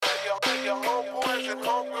Team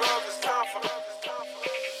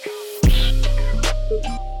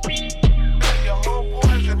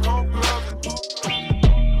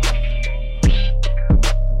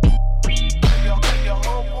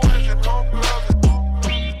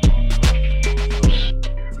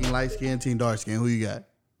light skin, team dark skin. Who you got?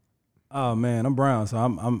 Oh man, I'm brown, so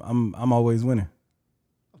I'm always winning.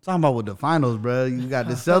 I'm talking about with the finals, bro. You got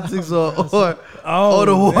the Celtics or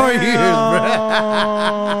the Warriors, bro.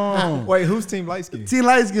 Wait, who's team light skin? Team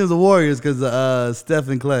light skin is the Warriors because Steph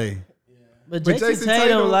and Clay. But Jason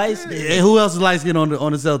Tatum light skin. Yeah, who else is light skin on the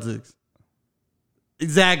Celtics?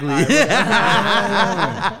 Exactly.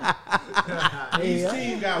 Each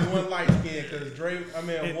team got one light skin because Drake. One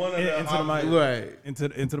of the into the mic, right? Into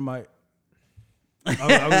the mic.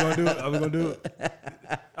 Are we gonna do it?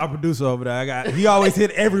 Our producer over there, he always hit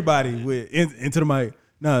everybody with into the mic.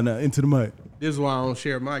 No, into the mic. This is why I don't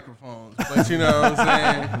share microphones. But you know what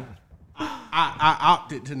I'm saying? I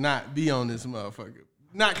opted to not be on this motherfucker.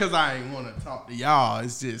 Not because I ain't want to talk to y'all.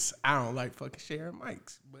 It's just I don't like fucking sharing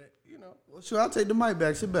mics. But you know, Well, sure, I'll take the mic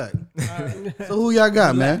back. Sit back. So who y'all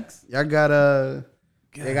got, man? Y'all got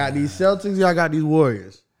they got these Celtics. Y'all got these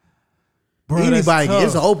Warriors. Bro, Anybody,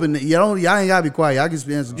 it's an open. Y'all ain't gotta be quiet. Y'all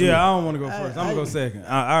can answer. Yeah, I don't want to go first. I'm gonna go second.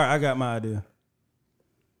 I got my idea.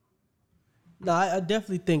 No, I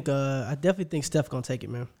definitely think Steph gonna take it,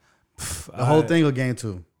 man. The whole thing or game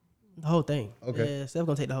two? The whole thing. Okay. Yeah, Steph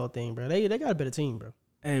gonna take the whole thing, bro. They got a better team, bro.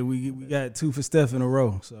 Hey, we got 2 for Steph in a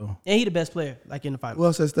row. So And he the best player, like in the finals. Who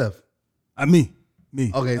else said Steph? Me.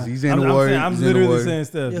 Okay, so he's in the Warriors. I'm he's in the literally Warriors. saying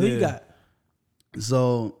Steph. Yeah, who you got?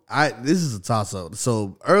 So this is a toss up.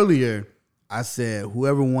 So earlier I said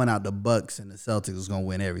whoever won out the Bucks and the Celtics was gonna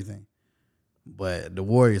win everything, but the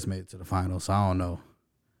Warriors made it to the finals. So I don't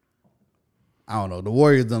know. The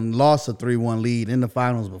Warriors done lost a 3-1 lead in the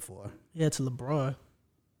finals before. Yeah, to LeBron.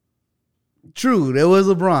 True, there was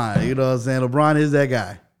LeBron. You know what I'm saying? LeBron is that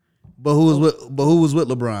guy. But who was with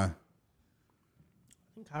LeBron?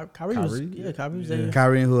 Kyrie was there.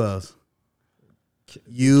 Kyrie and who else?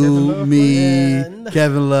 You, me,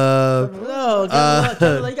 Kevin Love. No,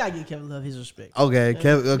 Kevin Love. You gotta give Kevin Love his respect. Okay,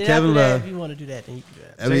 Kevin Love. If you want to do that, then you can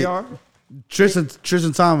do that. JR?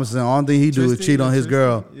 Tristan Thompson, the only thing he do is cheat on his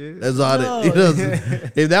girl. Yeah. That's all that. You know what I'm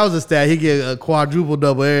saying? If that was a stat, he get a quadruple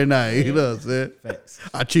double every night. You know what I'm saying? Facts.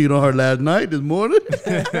 I cheated on her last night, this morning.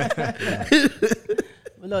 But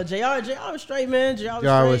no, JR was straight, man. JR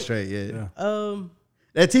was straight, yeah.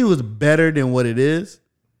 That team was better than what it is.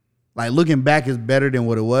 Like, looking back, it's better than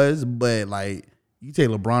what it was. But, like, you take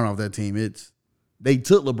LeBron off that team, they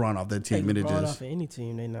took LeBron off that team. take And LeBron off of any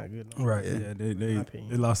team, they not good. No. Right. Yeah, they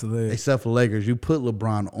lost the leg. Except for Lakers. You put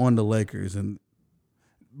LeBron on the Lakers. And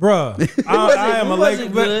Bruh, I am a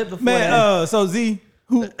wasn't Laker. good before Man, that. so Z,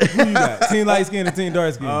 who you got? Team light skin or team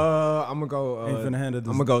dark skin? I'm gonna go. Ain't finna handle I'm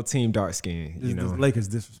this. gonna go team dark skin. This Lakers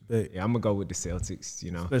disrespect. Yeah, I'm gonna go with the Celtics.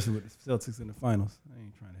 You know, Especially with the Celtics in the finals. I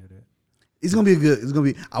ain't trying to hear that. it's going to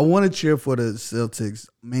be I want to cheer for the Celtics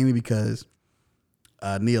mainly because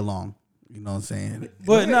Nia Long. You know what I'm saying?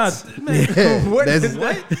 But nah, man,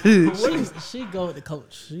 She go with the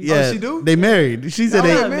coach. Yeah, she do? They married. She said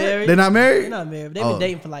They're not married. they're not married? They're not married. They've been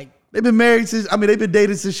dating for like. They've been married since, they've been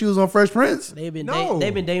dating since she was on Fresh Prince. They've been No.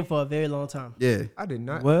 dating for a very long time. Yeah. I did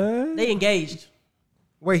not. what? They engaged.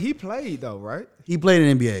 Wait, he played though, right? He played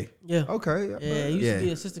in NBA. Yeah. Okay. Yeah, he used Yeah. to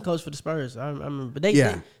be assistant coach for the Spurs. I remember, but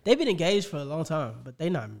they've been engaged for a long time, but they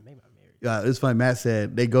not married. Yeah, it's funny. Matt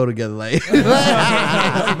said they go together like, That's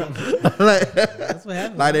what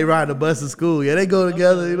happened. like they ride the bus to school. Yeah, they go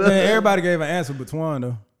together. You know? Man, everybody gave an answer but Twan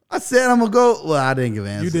though. I said I'm gonna go. Well, I didn't give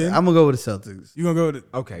an answer. You didn't? I'm gonna go with the Celtics. You gonna go with it?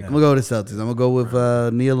 Okay. I'm gonna go with the Celtics. I'm gonna go with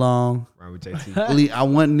Nia Long. Right with JT. I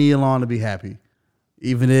want Nia Long to be happy,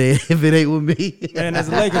 even if it ain't with me. And as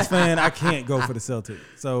a Lakers fan, I can't go for the Celtics.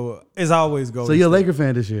 So it's always go. So you're a Laker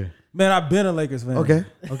fan this year? Man, I've been a Lakers fan. Okay.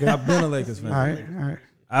 I've been a Lakers fan. All right.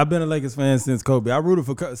 I've been a Lakers fan since Kobe. I rooted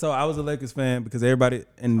for so I was a Lakers fan because everybody,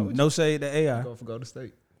 and no shade to AI. Go for Golden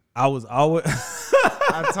State. I was always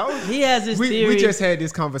I told you. He has his theory. We just had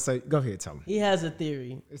this conversation. Go ahead, tell me. He has a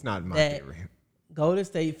theory. It's not my that theory. Golden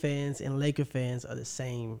State fans and Laker fans are the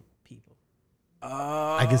same people.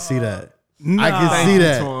 I can see that. Nah. I can Thank see you,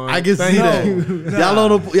 that. Twan. I can Thank see that. you. Y'all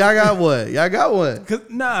got one. Y'all got one. Cause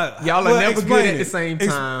Y'all are never good at the same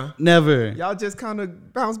Ex- time. Never. Y'all just kind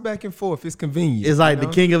of bounce back and forth. It's convenient. It's like you know?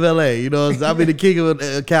 the king of LA. You know, I mean the king of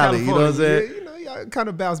Cali. You know what I'm saying? Yeah, you know, y'all kind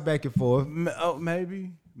of bounce back and forth.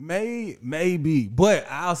 Maybe. But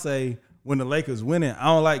I'll say when the Lakers winning, I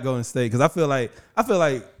don't like Golden State because I feel like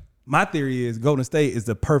my theory is Golden State is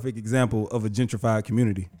the perfect example of a gentrified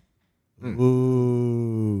community.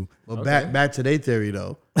 Ooh. But back to their theory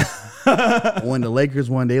though. When the Lakers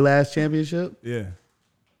won their last championship, Yeah.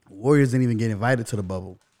 Warriors didn't even get invited to the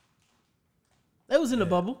bubble. They was in the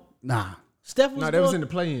bubble. Nah. Steph was No, they was in the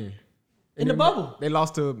play-in. in the bubble. They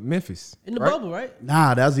lost to Memphis. In the right? bubble, right?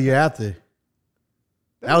 Nah, that was the year after.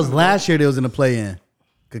 That was last year they was in the play-in.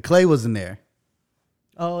 Cause Clay wasn't there.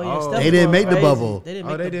 Oh, yeah. Oh. Steph They was didn't going make the crazy. bubble. They didn't Oh,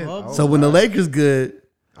 make they the didn't. bubble. Oh. So when the Lakers good,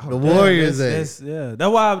 the Warriors That's ain't.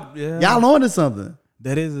 That's why. Yeah. Y'all on to something.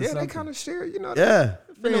 That is. Yeah, something. they kind of share, you know. Yeah.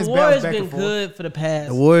 But fans the bounce Warriors back been and forth. good for the past.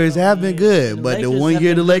 The Warriors have been years. good, The but the Lakers one have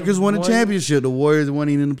year the been Lakers good. won the One- championship, the Warriors weren't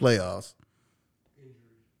even in the playoffs.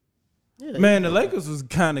 Yeah, Man, the Lakers was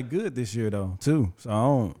kind of good this year though, too. So I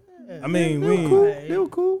don't. I mean, They were we cool. They were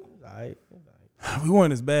cool. Alright. we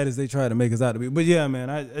weren't as bad as they tried to make us out to be. But yeah, man,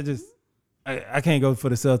 I can't go for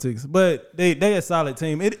the Celtics, but they a solid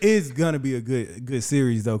team. It is gonna be a good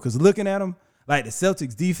series though, because looking at them, like the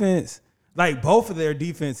Celtics defense, like both of their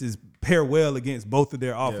defenses pair well against both of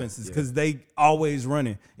their offenses because they always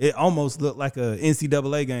running. It almost looked like a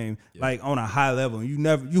NCAA game, like on a high level.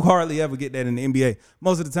 You hardly ever get that in the NBA.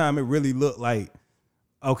 Most of the time, it really looked like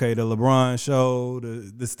okay, the LeBron show,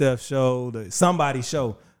 the Steph show, the somebody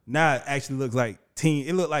show. Now it actually looks like team.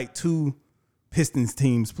 It looked like two Pistons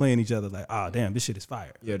teams playing each other. Like, oh damn, this shit is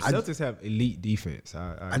fire. Yeah, the Celtics have elite defense.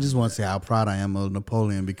 I just want to say how proud I am of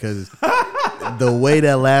Napoleon because the way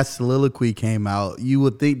that last soliloquy came out, you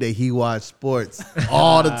would think that he watched sports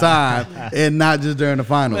all the time and not just during the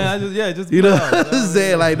finals. Man, just You know playoffs. what I'm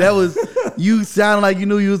saying? Like that was you sound like you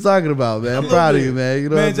knew you was talking about, man. I'm proud of you, man. You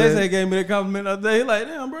know Man, what I'm saying? Jay gave me that compliment the other day. He like,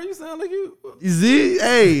 damn, bro, you sound like you. You see?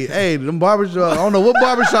 Hey, them barbershop. I don't know what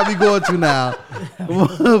barbershop you going to now.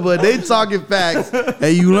 But they talking facts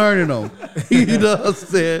and you learning them. You know what I'm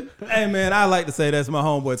saying? Hey, man, I like to say that's my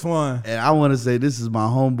homeboy Twan. And I want to say this is my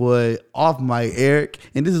homeboy off mic, Eric.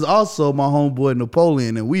 And this is also my homeboy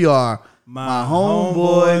Napoleon. And we are my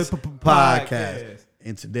homeboys podcast.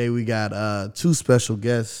 And today we got two special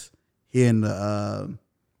guests here in the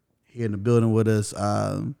building with us.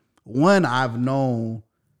 One I've known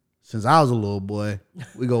since I was a little boy.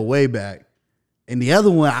 We go way back. And the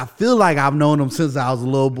other one, I feel like I've known him since I was a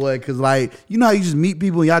little boy. Cause like, you know how you just meet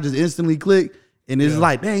people and y'all just instantly click? And it's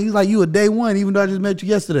like, dang, he's like you a day one, even though I just met you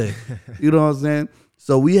yesterday. You know what I'm saying?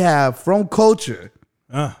 So we have from Culture,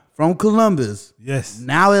 from Columbus, Yes.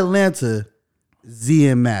 now Atlanta, Z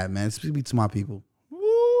and Matt, man. Speak to my people.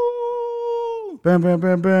 Woo. Burn, burn,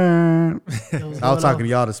 burn, burn. I was talking to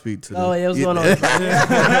y'all to speak to them. Oh, yeah, what's going on?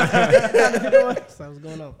 So what's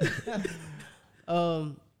going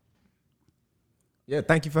on? Yeah,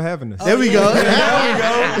 thank you for having us. There we go. There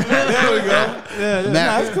we go. Yeah, Matt,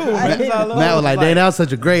 that's cool. Man. That's all Matt was like, dang, that was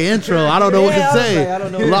such a great intro. I don't know what to Yeah, I was say. like, I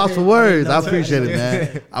don't know what Lost to for say. words. I appreciate it,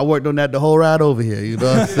 man. I worked on that the whole ride over here. You know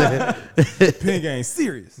what I'm saying? Pin game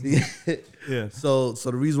serious. Yeah. So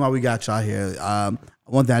the reason why we got y'all here,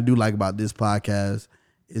 one thing I do like about this podcast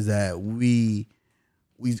is that we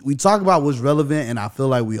talk about what's relevant, and I feel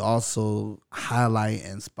like we also highlight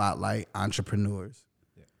and spotlight entrepreneurs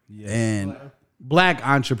and Black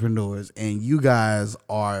entrepreneurs, and you guys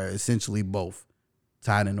are essentially both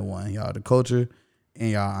tied into one. Y'all the culture and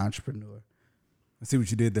y'all entrepreneur. I see what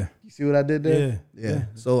you did there. You see what I did there? Yeah.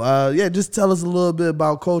 So just tell us a little bit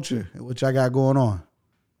about Culture and what y'all got going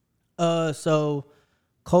on. So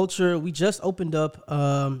Culture, we just opened up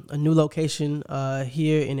a new location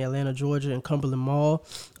here in Atlanta, Georgia, in Cumberland Mall.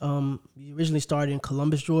 We originally started in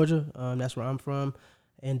Columbus, Georgia. That's where I'm from,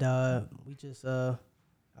 and we just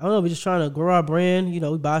I don't know. We're just trying to grow our brand. You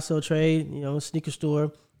know, we buy, sell, trade. You know, sneaker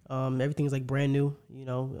store. Everything's like brand new. You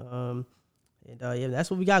know, and that's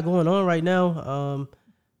what we got going on right now.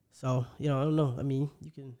 So, you know, I don't know. I mean,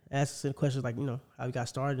 you can ask us questions like, you know, how we got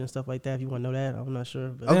started and stuff like that if you want to know that. I'm not sure.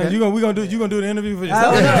 But Yeah, you gonna do the interview for I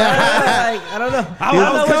yourself? don't know. I don't know. I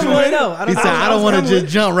don't know what you want to know. He said, I don't want to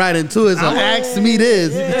just jump right into it, so ask me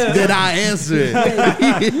this, then I answer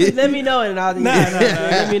it. You let me know and I'll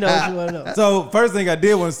let me know what you want to know. So first thing I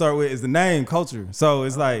did want to start with is the name Culture. So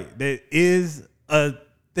it's like that is a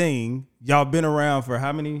thing. Y'all been around for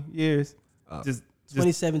how many years? Just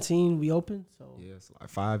 2017 we opened. So Yeah, it's like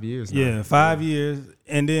 5 years now. yeah, 5 years.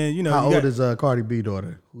 And then you know How you old is Cardi B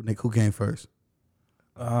daughter? Who came first?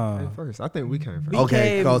 Came first. I think we came first. We Okay,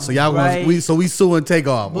 came cool. So y'all right- we suing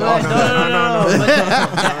Takeoff. But no.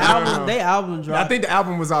 But the album dropped. I think the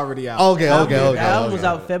album was already out. Okay. The album was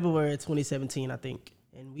out February 2017, I think,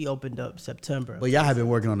 and we opened up September. But y'all have been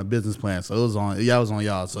working on a business plan, so it was on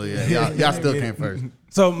y'all. So yeah, y'all still came first.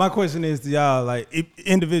 So my question is to y'all, like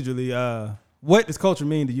individually, what does culture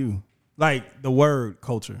mean to you? Like the word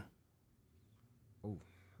culture.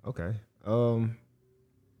 Okay.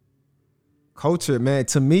 Culture, man,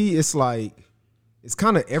 to me, it's like, it's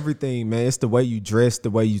kind of everything, man. It's the way you dress,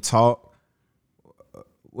 the way you talk,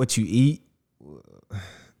 what you eat,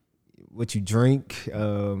 what you drink.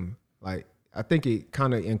 Like, I think it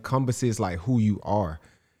kind of encompasses like who you are.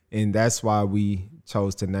 And that's why we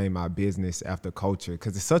chose to name our business after culture,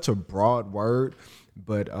 because it's such a broad word,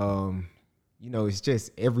 but you know, it's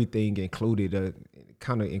just everything included. It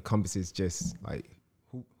kind of encompasses just like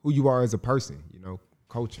who you are as a person, you know,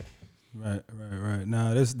 culture. Right.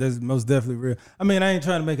 No, that's most definitely real. I mean, I ain't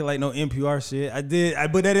trying to make it like no NPR shit.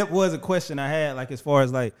 But that was a question I had, like, as far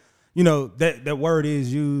as like, you know, that word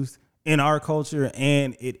is used in our culture,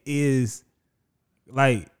 and it is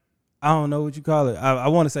like, I don't know what you call it. I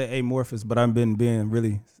want to say amorphous, but I've been being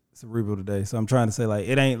really cerebral today, so I'm trying to say like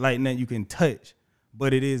it ain't like nothing you can touch,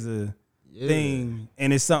 but it is a thing,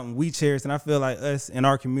 and it's something we cherish. And I feel like us in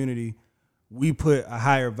our community, we put a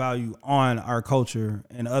higher value on our culture,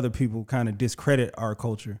 and other people kind of discredit our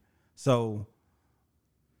culture. So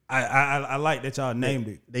I like that y'all named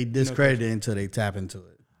it. They discredit it until they tap into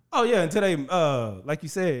it. Oh yeah, until they like you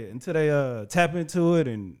said, until they tap into it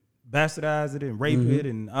and bastardize it and rape it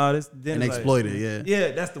and all this. Then and exploit it, yeah.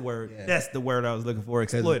 Yeah, that's the word. Yeah. That's the word I was looking for.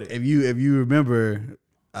 Exploit it. If you remember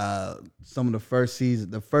some of the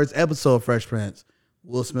first episode of Fresh Prince,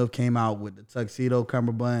 Will Smith came out with the tuxedo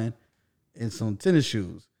cummerbund and some tennis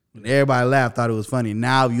shoes. And everybody laughed, thought it was funny.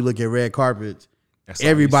 Now if you look at red carpets,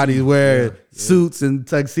 everybody's wearing suits and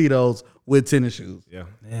tuxedos with tennis shoes. Yeah.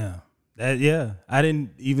 I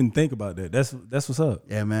didn't even think about that. That's what's up.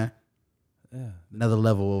 Yeah, man. Yeah. Another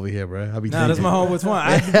level over here, bro. That's my homeboy's one.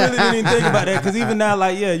 I really didn't even think about that, because even now,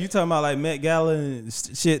 like, yeah, you talking about like Met Gala and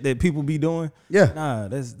shit that people be doing. Yeah. Nah,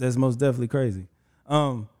 that's most definitely crazy.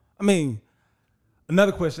 I mean,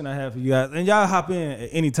 another question I have for you guys, and y'all hop in at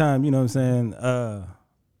any time, you know what I'm saying?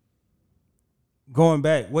 Going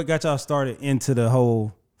back, what got y'all started into the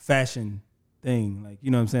whole fashion thing? Like,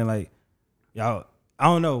 you know what I'm saying? Like, y'all, I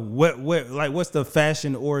don't know what's the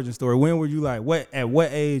fashion origin story? When were you like, at what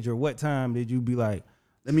age or what time did you be like,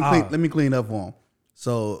 let me clean up on them.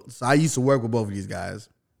 So I used to work with both of these guys,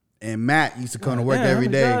 and Matt used to come to work every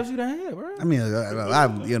day. Jobs you done had, bro? I mean,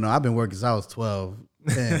 I've been working since I was 12,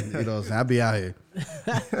 10, you know what I'm saying? I be out here.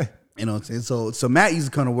 You know what I'm saying? So Matt used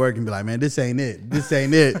to come to work and be like, man, this ain't it. This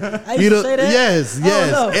ain't it. I used to say that? Yes,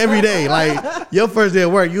 no. every day. Like, your first day at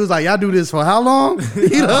work, you was like, y'all do this for how long?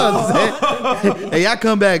 You know what I'm saying? Hey, y'all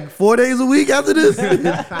come back 4 days a week after this?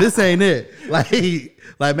 This ain't it.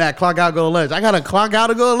 Like Matt, clock out, go to lunch. I got to clock out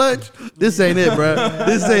to go to lunch? This ain't it, bro.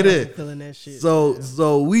 This ain't it. Feeling that shit.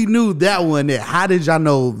 So we knew that one there. How did y'all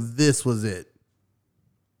know this was it?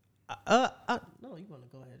 No, you want to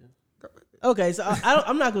go ahead. Okay, so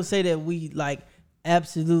I'm not gonna say that we like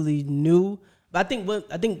absolutely knew, but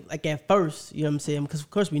I think like at first, you know what I'm saying? Because of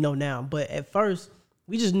course we know now, but at first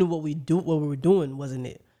we just knew what we were doing wasn't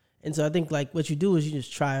it. And so I think like what you do is you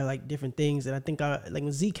just try like different things. And I think like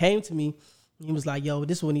when Z came to me, he was like, "Yo,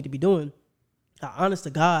 this is what we need to be doing." Honest to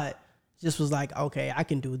God, just was like, "Okay, I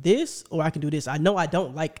can do this or I can do this. I know I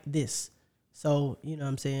don't like this." So, you know what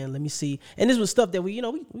I'm saying? Let me see. And this was stuff that we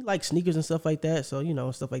like sneakers and stuff like that. So, you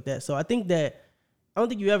know, stuff like that. So I think that, I don't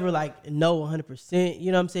think you ever like know 100%,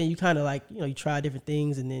 you know what I'm saying? You kind of like, you try different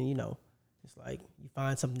things and then, it's like you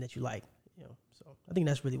find something that you like, So I think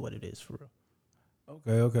that's really what it is for real.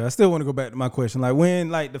 Okay. I still want to go back to my question. Like when,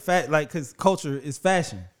 like the fact, like, cause culture is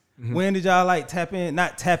fashion. Mm-hmm. When did y'all like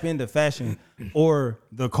not tap into fashion or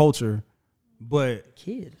the culture, but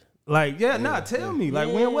kid? Like, tell me.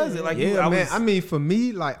 Like, when was it? Like, man. I mean, for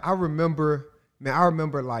me, like, I remember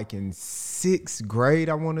like in 6th grade,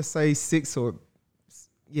 I want to say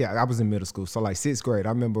I was in middle school. So like 6th grade, I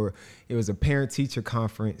remember it was a parent-teacher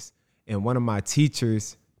conference, and one of my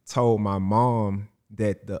teachers told my mom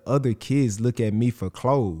that the other kids look at me for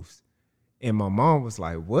clothes. And my mom was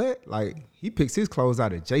like, what? Like, he picks his clothes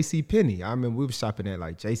out of JCPenney. I remember we were shopping at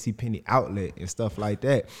like JCPenney outlet and stuff like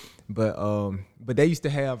that. But they used to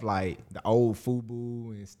have like the old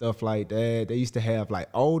FUBU and stuff like that. They used to have like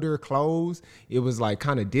older clothes. It was like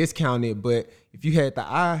kind of discounted, but if you had the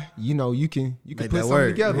eye, you can put something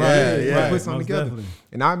together. Yeah. Put something together. Definitely.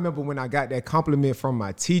 And I remember when I got that compliment from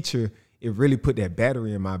my teacher, it really put that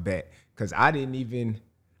battery in my back, because I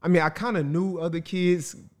kind of knew other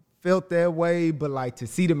kids felt that way, but like to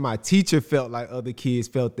see that my teacher felt like other kids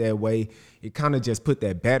felt that way, it kind of just put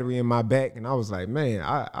that battery in my back. And I was like, man,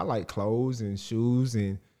 I like clothes and shoes,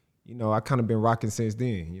 and I kind of been rocking since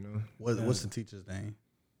then. What's the teacher's name?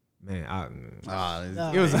 Man, Ah,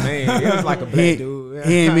 it was a man. It was like a black he, dude.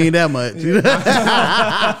 he ain't mean that much.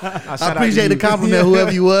 I appreciate the compliment,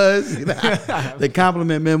 whoever you was. The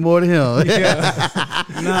compliment meant more to him.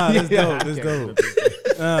 Nah, that's dope. That's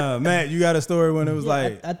dope. Matt, you got a story when it was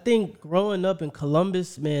like, I think growing up in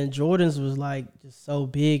Columbus, man, Jordans was like just so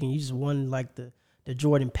big, and you just won like the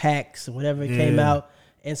Jordan packs and whatever it came out.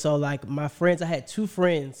 And so like my friends, I had two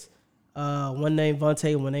friends, one named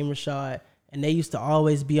Vontae, one named Rashad, and they used to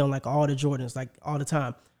always be on like all the Jordans, like all the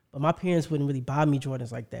time. But my parents wouldn't really buy me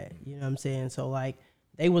Jordans like that. You know what I'm saying? So like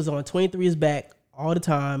they was on 23 is back all the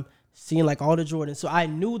time, seeing like all the Jordans. So I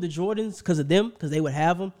knew the Jordans because of them, because they would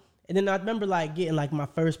have them. And then I remember like getting like my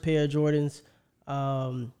first pair of Jordans.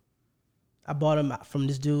 I bought them from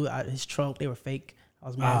this dude out of his trunk. They were fake. I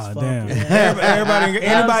was mad as fuck. Damn.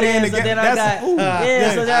 Everybody in the so then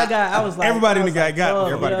I got, I was like, everybody in the guy got fuck,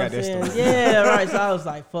 everybody you know got that what I'm story. saying? Yeah, right. So I was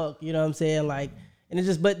like, fuck, you know what I'm saying? Like, and it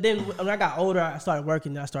just, but then when I got older, I started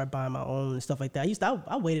working, and I started buying my own and stuff like that.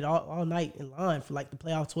 I waited all night in line for like the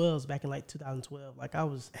playoff 12s back in like 2012. Like I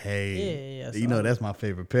was, Hey, yeah. you know that's my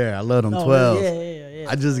favorite pair. I love them Oh, 12s. yeah.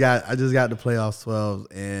 I just got the playoffs 12s,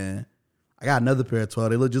 and I got another pair of 12.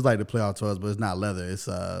 They look just like the playoff 12s, but it's not leather. It's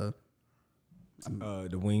the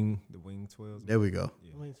wing 12s. there we go.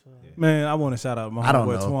 man, I want to shout out my I don't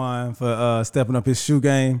homeboy know. Twine for stepping up his shoe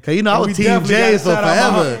game. Cause you know I And was we Team definitely J's for gotta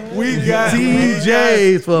shout out forever. we got Team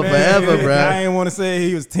J's for man, forever, bro. I ain't want to say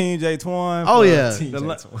he was Team J Twine. Oh for yeah,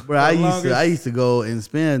 the bro. I longest- used to go and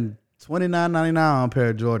spend $29.99 on a pair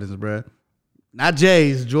of Jordans, bro. Not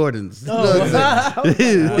J's, Jordans. Oh,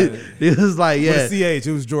 It was like, yeah. With a CH,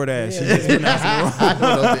 it was Jordache. She just pronounced it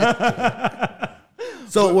wrong.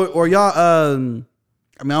 So were y'all? I mean,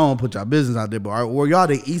 I don't want to put y'all business out there, but were y'all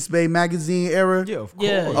the East Bay magazine era? Yeah, of course.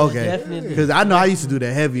 Yeah, Okay. definitely. Because I know I used to do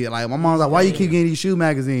that heavy. Like my mom's like, "Why you keep getting these shoe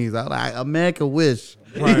magazines?" I was like, "America Wish."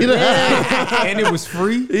 Right. You know? And it was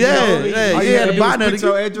free. Yeah, You yeah, all you you had had to to buy do nothing. is put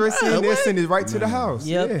your address in, they what? send it right to the house.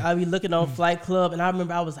 Yep, Yeah. I be looking on Flight Club, and I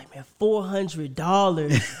remember I was like, man, $400.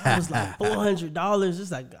 I was like, $400.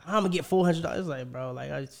 It's like, I'm gonna get $400. It's like, bro, like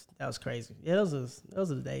that was crazy. Yeah, those are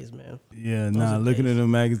the days, man. Yeah, Those nah, are looking days. at the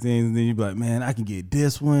magazines, and then you be like, man, I can get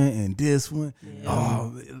this one and this one.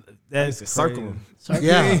 Oh, that's Circle crazy.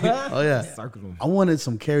 them. Yeah. Oh yeah. Circle them. I wanted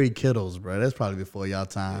some Kerry Kittles, bro. That's probably before y'all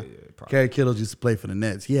time. Kerry Kittles used to play for the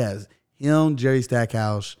Nets. He has him, Jerry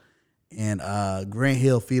Stackhouse, and Grant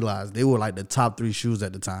Hill Felines. They were like the top 3 shoes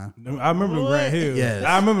at the time. I remember them Grant Hills. Yes.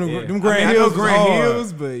 I remember Yeah. them Grant I know Hills. Grant hard.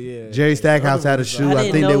 Hills, but yeah. Jerry Stackhouse had a shoe. I,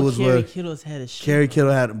 didn't think know they was Kerry where Kittles had a shoe. Kerry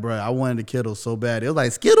Kittle had, bro. I wanted the Kittle so bad. It was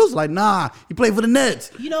like Skittles. Like, nah, he played for the Nets.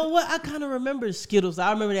 You know what? I kind of remember Skittles.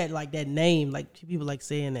 I remember that like that name, like people like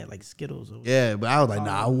saying that like Skittles. Or, Yeah, but I was like,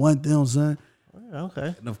 nah, I want them, son.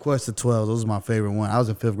 okay. And of course, the 12s. Those was my favorite one. I was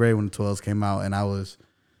in 5th grade when the 12s came out, and I was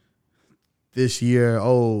last year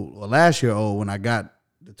old when I got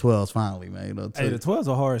the 12s finally, man. You know, Hey, the 12's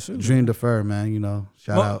a hard shoe. dream defer, man. You know,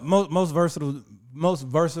 shout out. Most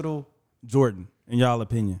versatile Jordan, in y'all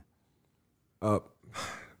opinion.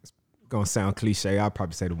 It's gonna sound cliche. I'll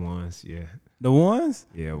probably say the ones. Yeah. The ones?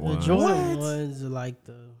 Yeah, The ones. Jordan ones are like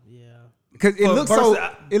the Because it But looks so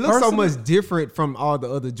versa- so versatile? much different from all the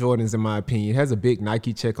other Jordans, in my opinion. It has a big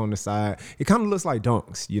Nike check on the side. It kind of looks like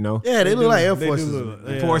Dunks, you know. Yeah, they look like Air They do Forces. look-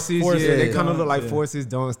 yeah. Forces, yeah, they kind of look like yeah. Forces.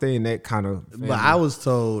 Dunks, they in that kind of. But I was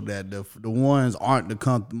told that the ones aren't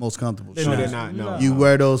the most comfortable They're shoes. no, they're not. No, You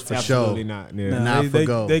wear those for absolutely show. not. Yeah. Nah, Not they, for they,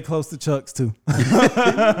 go. they close to Chucks too.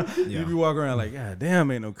 You be walking around like, God damn,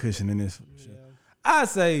 ain't no cushion in this. Shit. I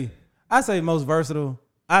say most versatile.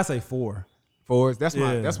 I say 4. Forwards. That's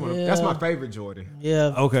my. Yeah. That's one. Yeah. That's my favorite Jordan.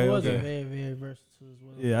 Okay, Fours okay. are very, very versatile as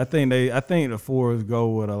well. Yeah, I think the 4s go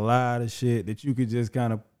with a lot of shit that you could just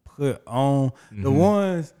kind of put on. The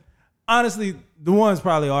ones, honestly, the ones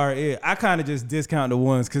probably are it. I kind of just discount the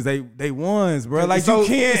ones because they ones, bro. Like It's so- you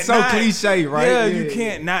can't. it's so cliche, right? Yeah, Yeah. you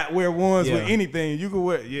can't not wear ones with Yeah. anything. You can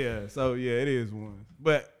wear. Yeah, so yeah, it is ones.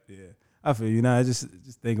 But yeah, I feel you. Nah, I just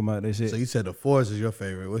think about that shit. So you said the 4s is your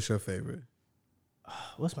favorite. What's your favorite?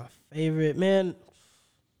 What's my favorite, man?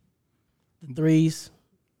 The 3s.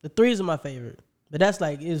 The 3s are my favorite, but that's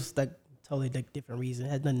like it's like totally different reason. It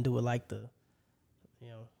has nothing to do with like the,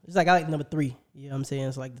 it's like I like number 3. You know what I'm saying?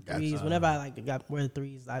 It's like the 3s. Whenever I like wear the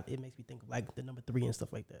 3s, it makes me think of like the number 3 and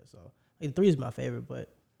stuff like that. So like, the 3 is my favorite. But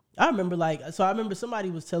I remember somebody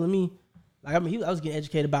was telling me, like I was getting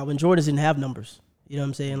educated about when Jordans didn't have numbers. You know what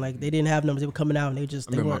I'm saying? Like they didn't have numbers. They were coming out and they I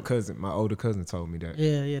remember weren't. my older cousin told me that.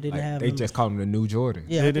 Yeah, they didn't Like, have. they numbers. just called them the new Jordan.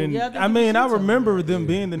 Yeah, They didn't. think I you mean, I should tell me remember that. them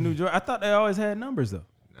being the new Jordan. I thought they always had numbers though.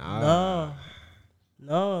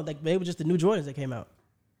 No, like they were just the new Jordans that came out.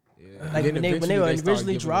 Like when they were started originally giving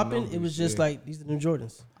them dropping, it numbers, was just like these are the new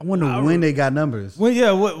Jordans. I wonder when they got numbers. Well,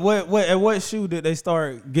 yeah. What? At what shoe did they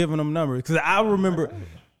start giving them numbers? Because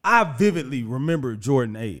I vividly remember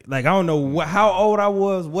Jordan 8. Like I don't know how old I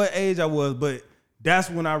was, what age I was, but that's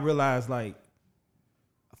when I realized like,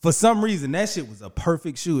 for some reason that shit was a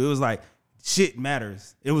perfect shoe. It was like shit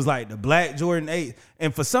matters. It was like the black Jordan 8,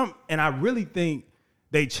 and I really think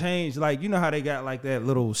they changed. Like you know how they got like that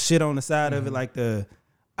little shit on the side of it, like the.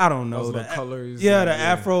 I don't know. Those little colors. Yeah, the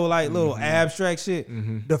Afro, like little abstract shit.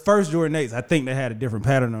 The first Jordan 8s, I think they had a different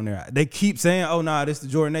pattern on there. They keep saying, oh, nah, this is the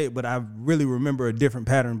Jordan 8, but I really remember a different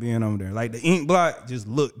pattern being on there. Like the ink block just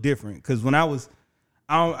looked different. Because when I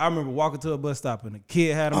remember walking to a bus stop and a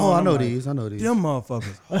kid had them on. I know like, these. Them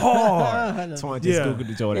motherfuckers hard. Twan just Googled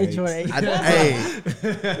the Jordan 8s.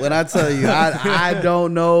 Hey, when I tell you, I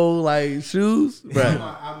don't know like shoes, bro.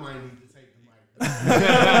 I might need to take the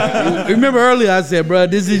mic. Remember earlier I said, bro,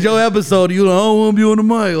 this is your episode. You don't want to be on the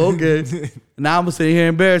mic. Okay. Now I'm sitting here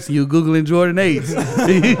embarrassing you, Googling Jordan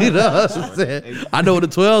 8s. You know what I'm saying? I know what the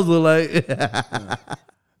 12s look like.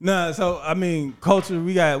 Nah, so I mean, culture.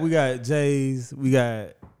 We got J's. We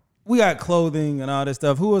got clothing and all that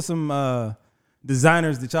stuff. Who are some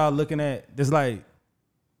designers that y'all looking at? That's like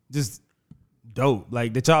just dope.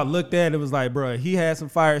 Like that y'all looked at. It was like, bro, he had some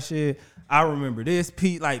fire shit. I remember this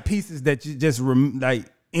like pieces that you just like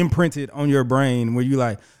imprinted on your brain, where you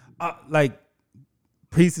like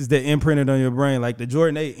pieces that imprinted on your brain. Like the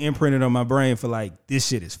Jordan 8 imprinted on my brain for like, this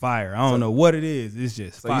shit is fire. I don't know what it is. It's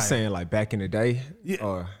just fire. So you saying like back in the day? Yeah,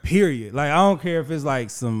 Or? period. Like I don't care if it's like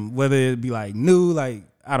whether it be like new, like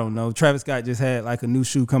I don't know. Travis Scott just had like a new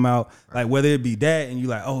shoe come out. Like whether it be that and you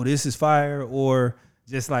like, oh, this is fire, or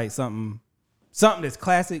just like something that's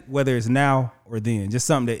classic, whether it's now or then. Just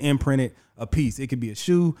something that imprinted a piece. It could be a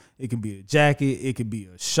shoe, it could be a jacket, it could be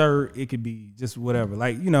a shirt, it could be just whatever.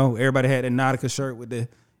 Like, you know, everybody had that Nautica shirt with the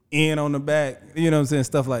N on the back, you know what I'm saying?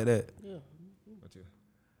 Stuff like that.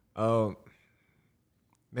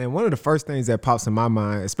 Man, one of the first things that pops in my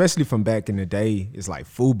mind, especially from back in the day, is like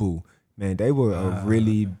FUBU. Man, they were a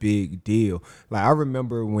really big deal. Like I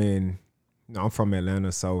remember when, I'm from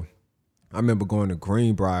Atlanta, so I remember going to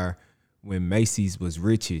Greenbrier when Macy's was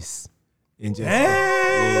richest, and just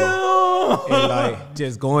and like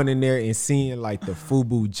just going in there and seeing like the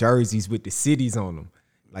FUBU jerseys with the cities on them.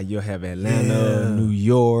 Like you'll have Atlanta, New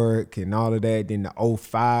York, and all of that. Then the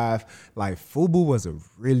 05, like FUBU was a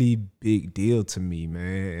really big deal to me,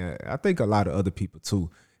 man. I think a lot of other people too.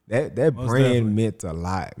 That brand definitely meant a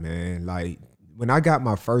lot, man. Like when I got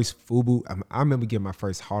my first FUBU, I remember getting my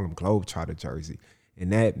first Harlem Globetrotter jersey,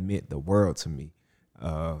 and that meant the world to me.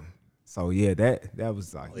 So yeah, that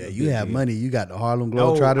was like. Oh, yeah, you had money. You got the Harlem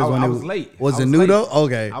No, Globetrotters when I it was late. Was I it was new late. though?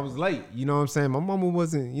 Okay. I was late. You know what I'm saying? My mama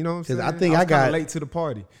wasn't. You know what I'm saying? I think was I got kinda late to the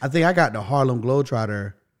party. I think I got the Harlem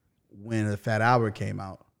Globetrotter when the Fat Albert came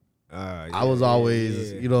out. I was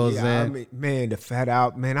always, you know what I'm saying? I mean, man, the Fat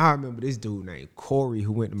Albert. Man, I remember this dude named Corey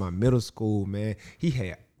who went to my middle school. Man, he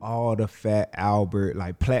had all the Fat Albert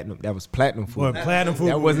like platinum. That was platinum FUBU. Boy, platinum FUBU.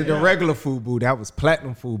 That wasn't the regular FUBU. That was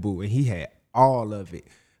platinum FUBU, and he had all of it.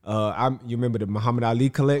 You remember the Muhammad Ali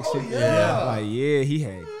collection? Oh, yeah. Like, yeah, he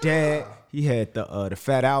had that. He had the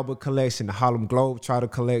Fat Albert collection, the Harlem Globetrotter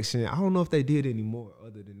collection. I don't know if they did anymore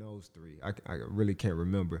other than those three. I really can't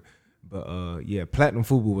remember. But yeah, platinum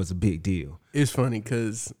FUBU was a big deal. It's funny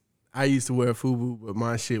because I used to wear FUBU, but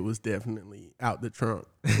my shit was definitely out the trunk.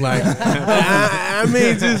 Like, I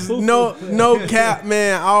mean, just no cap,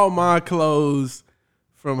 man. All my clothes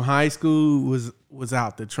from high school was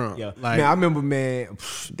out the trunk. Yeah, like, man, I remember, man,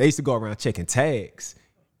 they used to go around checking tags.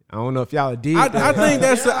 I don't know if y'all did. I think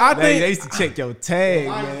that's. I think they used to check your tag,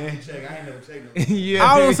 man. I ain't never checked them. Yeah,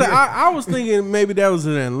 I was thinking maybe that was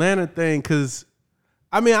an Atlanta thing because,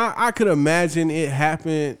 I mean, I could imagine it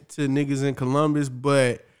happened to niggas in Columbus,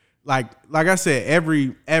 but like I said,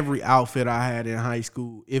 every outfit I had in high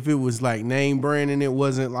school, if it was like name brand and it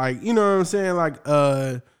wasn't like, you know what I'm saying, like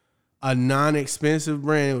a non-expensive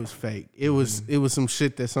brand, it was fake. It was some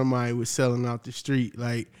shit that somebody was selling out the street.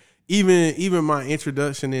 Like even my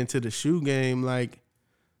introduction into the shoe game, like,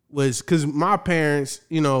 was because my parents,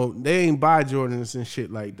 you know, they ain't buy Jordans and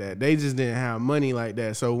shit like that. They just didn't have money like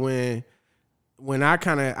that. So when I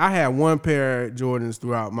had one pair of Jordans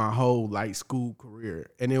throughout my whole like school career,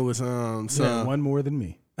 and it was one more than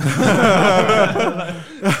me.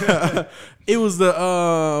 It was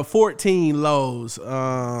the 14 lows. That's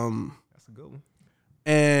a good one.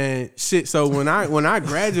 And shit. So when I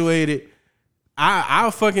graduated, I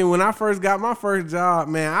fucking, when I first got my first job,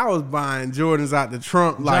 man, I was buying Jordans out the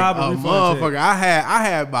trunk like Job a or refund motherfucker. I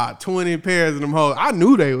had about 20 pairs of them hoes. I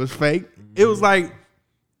knew they was fake. It was like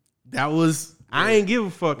I ain't give a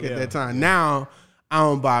fuck at that time. Now I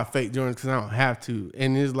don't buy fake Jordans because I don't have to,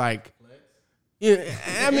 and it's like, yeah,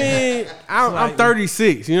 I mean, I'm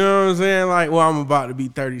 36. You know what I'm saying? Like, well, I'm about to be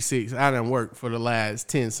 36. I done worked for the last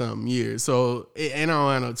 10-something years, so and I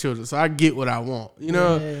don't have no children, so I get what I want. You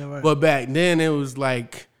know, right. But back then it was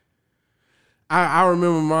like, I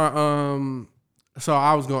remember my So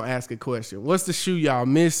I was gonna ask a question. What's the shoe y'all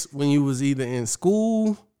missed when you was either in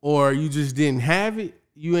school or you just didn't have it?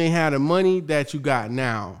 You ain't had the money that you got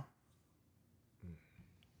now.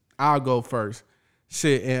 I'll go first.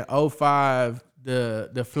 Shit, in 05,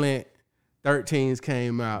 the Flint 13s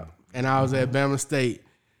came out, and I was at Bama State,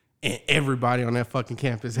 and everybody on that fucking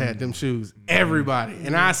campus had them shoes. Everybody.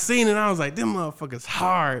 And I seen it, and I was like, them motherfuckers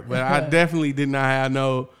hard. But I definitely did not have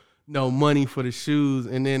no money for the shoes.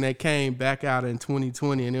 And then they came back out in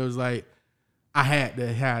 2020, and it was like, I had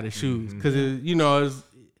to have the shoes. Because,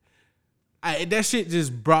 that shit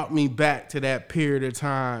just brought me back to that period of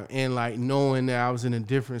time, and like knowing that I was in a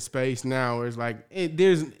different space now, where it's like,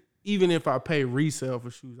 there's, even if I pay resale for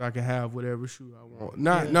shoes, I can have whatever shoe I want.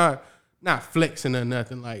 Not flexing or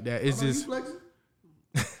nothing like that. It's just,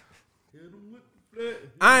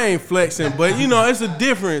 I ain't flexing, but it's a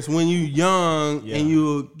difference when you young and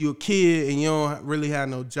you're a kid and you don't really have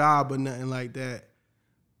no job or nothing like that,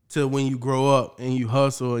 to when you grow up and you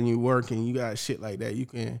hustle and you work and you got shit like that. You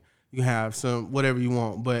can have some whatever you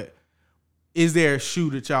want. But is there a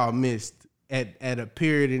shoe that y'all missed at a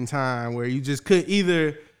period in time where you just could,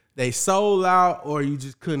 either they sold out or you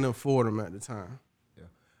just couldn't afford them at the time?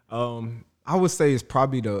 I would say it's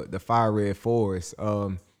probably the Fire Red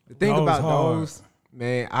 4s. The thing about those,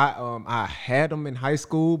 man, I had them in high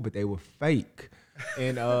school, but they were fake.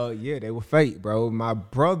 And they were fake, bro. My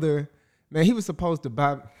brother, man, he was supposed to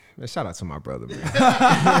buy. Man, shout out to my brother, man.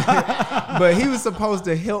 But he was supposed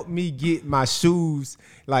to help me get my shoes.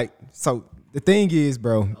 Like, so the thing is,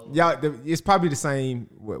 bro, y'all, it's probably the same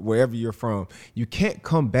wherever you're from. You can't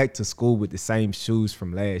come back to school with the same shoes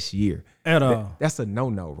from last year. At all. That's a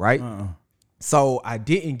no-no, right? So I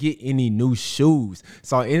didn't get any new shoes.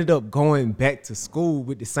 So I ended up going back to school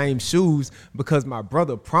with the same shoes because my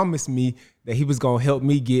brother promised me that he was gonna help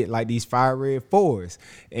me get like these Fire Red 4s.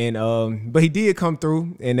 And but he did come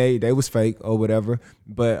through, and they was fake or whatever.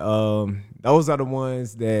 But those are the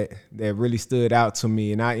ones that really stood out to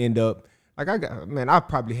me. And I end up like, I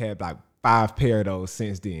probably had like 5 pair of those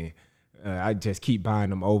since then. I just keep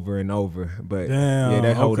buying them over and over. But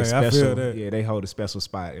they hold a special. They hold a special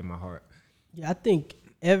spot in my heart. Yeah, I think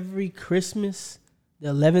every Christmas the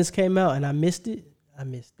 11s came out and I missed it.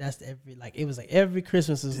 It was like every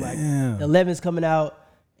Christmas is like the 11s coming out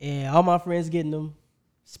and all my friends getting them.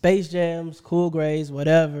 Space Jams, Cool Grays,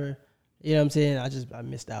 whatever. You know what I'm saying? I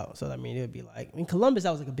missed out. So I mean, it would be like in Columbus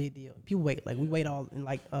that was like a big deal. People we wait all in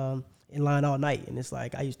line all night, and it's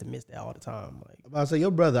like I used to miss that all the time. Like, I'm about to say,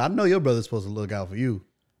 your brother, I know your brother's supposed to look out for you.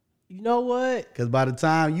 You know what? Because by the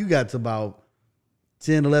time you got to about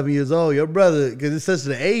 10, 11 years old, your brother, because it's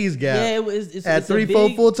such an age gap, it's had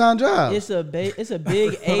 3-4 full-time jobs. It's a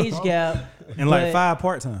big age gap. And like 5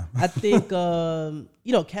 part-time. I think,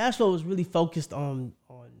 cash flow was really focused on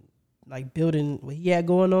like building what he had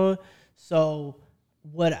going on. So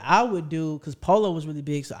what I would do, because Polo was really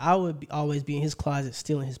big, so I would always be in his closet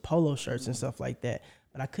stealing his Polo shirts and stuff like that.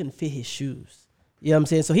 But I couldn't fit his shoes. You know what I'm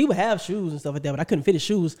saying? So he would have shoes and stuff like that, but I couldn't fit his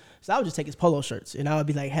shoes. So I would just take his Polo shirts, and I would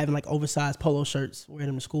be like having like oversized Polo shirts, wearing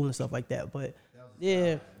them to school and stuff like that. But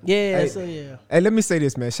yeah. Hey, let me say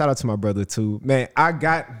this, man. Shout out to my brother too, man. I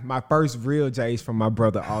got my first real J's from my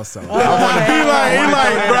brother also. He like,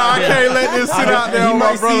 bro, I can't let this sit out there on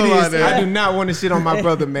my brother like that. I do not want to shit on my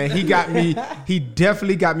brother, man. He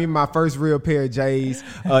definitely got me my first real pair of J's.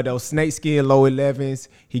 Those snakeskin low 11s.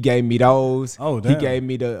 He gave me those. Oh, damn. He gave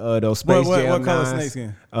me those Space Jam 9s. What color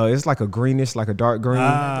snakeskin? It's like a greenish, like a dark green.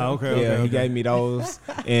 Okay. He gave me those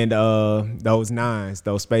and those 9s,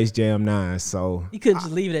 those Space Jam 9s. So you couldn't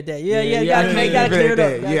just leave it at that. You gotta clear it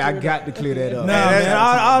up. I got to clear that up. Nah,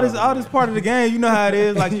 man, all this part of the game. You know how it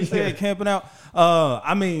is. Like you said, camping out.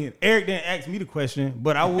 I mean, Eric didn't ask me the question,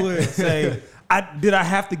 but I would say, did I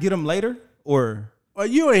have to get them later or? Well,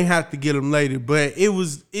 you ain't have to get them later, but it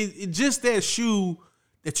was just that shoe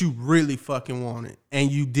that you really fucking wanted and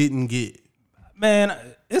you didn't get. Man,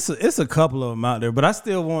 it's a couple of them out there, but I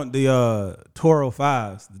still want the Toro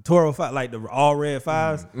 5s. The Toro 5, like the all red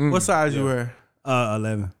 5s. What size you wear?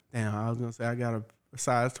 11. Damn, I was gonna say I got a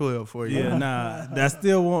size 12 for you. Yeah, nah, I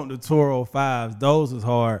still want the Toro 5s. Those is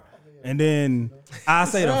hard. And then I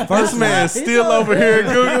say the first man still over here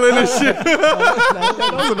Googling this shit.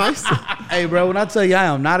 Those are nice. Hey, bro, when I tell you I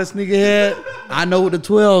am not a sneakerhead, I know what the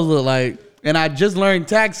 12s look like. And I just learned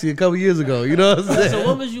taxi a couple years ago. You know what I'm saying? So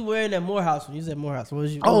what was you wearing at Morehouse when you was at Morehouse? What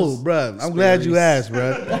was you? Oh, bruh, I'm glad you asked,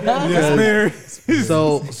 bruh.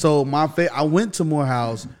 So I went to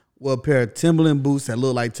Morehouse with a pair of Timberland boots that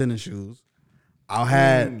looked like tennis shoes. I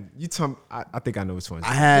had. You talking? I think I know which ones.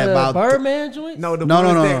 I had the about Birdman joint. No, the No,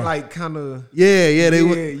 ones no. that like kind of. they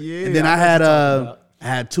were. Yeah. And then I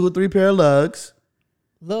had 2 or 3 pair of lugs.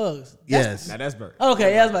 Lugs. Yes. Now that's Bird.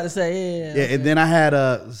 Okay, I was about to say, yeah. Yeah, and then I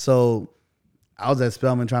had so I was at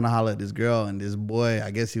Spelman trying to holler at this girl, and this boy,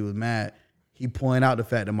 I guess he was mad. He pointed out the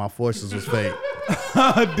fact that my forces was fake.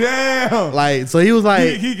 Damn. Like, so he was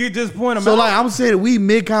like, He could just point him so out. like I'm saying, we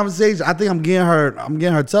mid conversation. I think I'm getting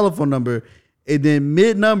her telephone number, and then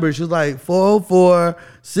mid number, she was like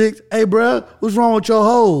 404-6. Hey, bro, what's wrong with your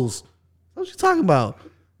hoes? What you talking about?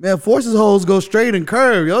 Man, forces hoes go straight and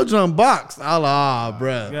curve. Yo, jump box. I was like,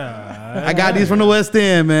 bro. I got these from the West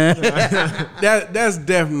End, man. That's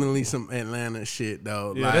definitely some Atlanta shit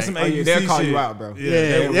though. Yeah, like, that's some Oh, yeah, ABC they'll call shit. you out, bro.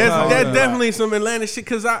 Yeah, that's definitely some Atlanta shit.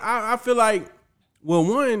 Cause I feel like, well,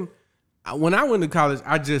 when I went to college,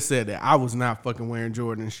 I just said that I was not fucking wearing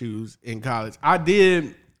Jordan shoes in college. I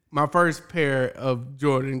did. My first pair of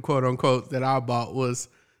Jordan, quote unquote, that I bought was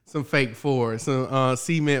some fake 4s, some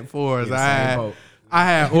cement 4s. Yeah, I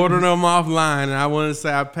had ordered them offline, and I want to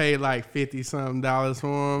say I paid like $50-something for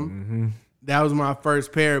them. Mm-hmm. That was my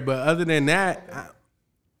first pair. But other than that,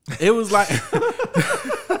 it was like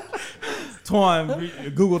Twine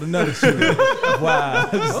Googled another shit. Wow.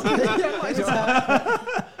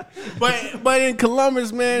 but in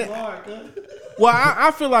Columbus, man. Well,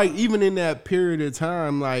 I feel like even in that period of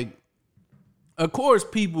time, like, of course,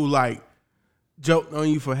 people like joked on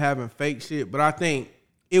you for having fake shit, but I think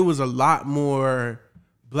it was a lot more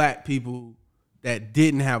black people that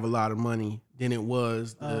didn't have a lot of money than it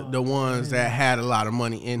was the ones that had a lot of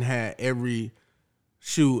money and had every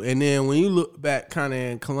shoe. And then when you look back kind of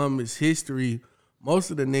in Columbus history, most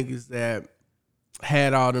of the niggas that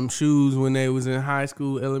had all them shoes when they was in high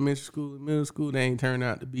school, elementary school, and middle school, they ain't turned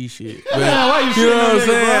out to be shit. But, Why you know what I'm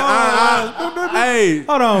shitting on saying? Hey,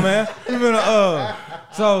 Hold on, man. You been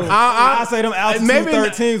so I say them altitude maybe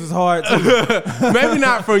 13s was hard too. maybe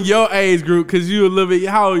not from your age group, because you a little bit,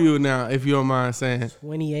 how old are you now, if you don't mind saying?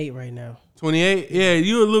 28 right now. 28? Yeah,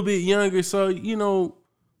 you a little bit younger, so, you know,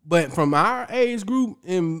 but from our age group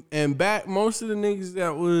and back, most of the niggas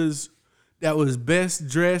that was best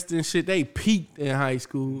dressed and shit, they peaked in high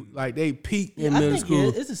school. Like, they peaked in middle school.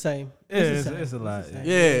 It's the same. It's a lot.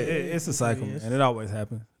 It's a cycle, man. It always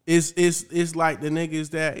happens. It's like the niggas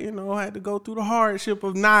that, you know, had to go through the hardship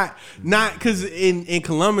of not because in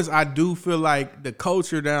Columbus, I do feel like the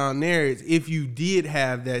culture down there is, if you did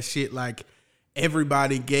have that shit, like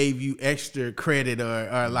everybody gave you extra credit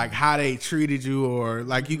or like how they treated you, or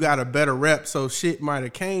like you got a better rep, so shit might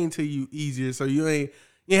have came to you easier, so you ain't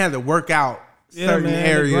have to work out certain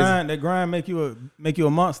areas. That grind make you a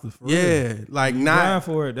monster. For real. Like You not grind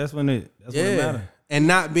for it. That's when it matters. and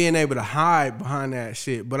not being able to hide behind that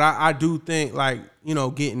shit. But I do think, like, you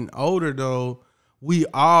know, getting older though, we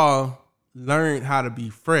all learned how to be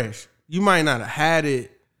fresh. You might not have had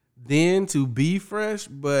it then to be fresh,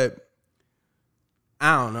 but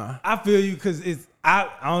I don't know. I feel you because I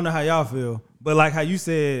don't know how y'all feel, but like how you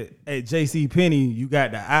said at JC Penney, you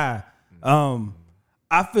got the eye.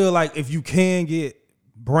 I feel like if you can get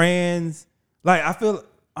brands, like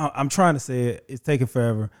I'm trying to say it, it's taking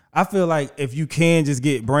forever. I feel like if you can just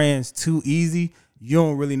get brands too easy, you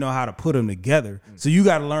don't really know how to put them together. So you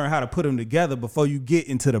got to learn how to put them together before you get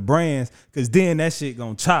into the brands, because then that shit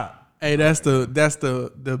gonna chop. Hey, that's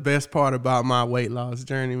the best part about my weight loss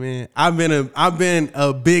journey, man. I've been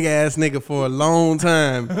a big ass nigga for a long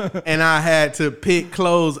time, and I had to pick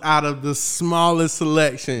clothes out of the smallest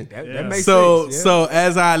selection. That makes so sense. Yeah. so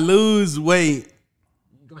as I lose weight,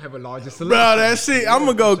 You're gonna have a larger bro, selection. that shit, I'm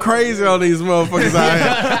gonna go crazy on these motherfuckers out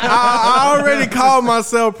here. I already called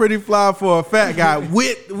myself pretty fly for a fat guy.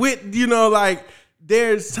 With you know, like,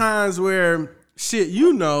 there's times where shit,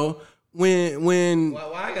 you know. When Why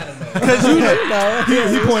I gotta know? because you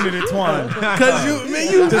know, He pointed at Twine. because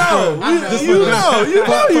you know,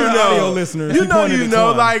 audio listeners, he pointed you at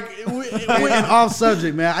know, Twine. like And off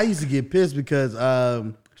subject, man, I used to get pissed because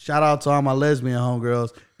shout out to all my lesbian homegirls.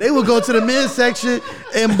 They would go to the men's section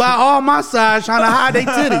and buy all my size, trying to hide their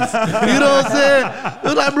titties. You know what I'm saying? It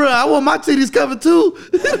was like, bro, I want my titties covered too.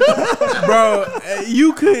 bro,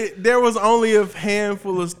 you could. There was only a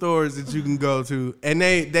handful of stores that you can go to, and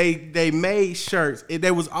they made shirts. They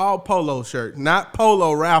was all polo shirts, not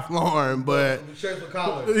polo Ralph Lauren, but Shirts with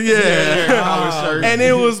collars. yeah, and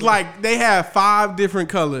it was like they had 5 different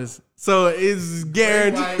colors, so it's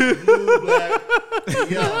guaranteed. White, blue, black,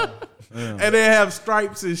 yellow. and they have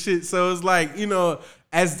stripes and shit. So it's like, you know,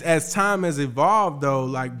 as time has evolved though,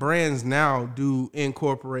 like brands now do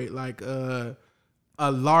incorporate like a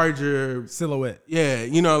larger Silhouette. yeah,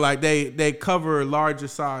 you know, like they cover larger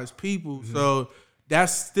size people. So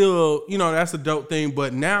that's still, you know, that's a dope thing.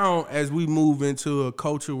 But now as we move into a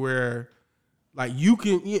culture where like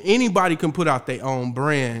anybody can put out their own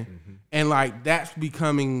brand, and like that's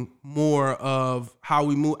becoming more of how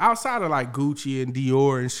we move outside of like Gucci and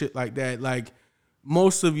Dior and shit like that. Like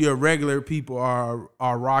most of your regular people are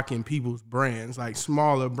rocking people's brands, like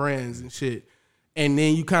smaller brands and shit. And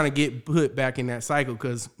then you kind of get put back in that cycle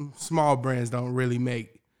because small brands don't really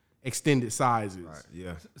make extended sizes. Right,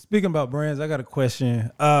 yeah. Speaking about brands, I got a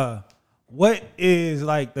question. What is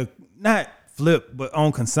like the not flip but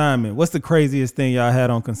on consignment? What's the craziest thing y'all had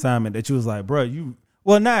on consignment that you was like, bro, you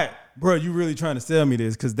really trying to sell me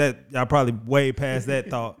this? Because that y'all probably way past that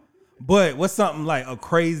thought. But what's something like a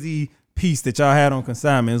crazy piece that y'all had on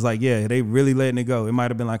consignment? It's like, yeah, they really letting it go. It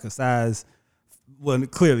might have been like a size. Well,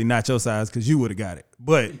 clearly not your size because you would have got it.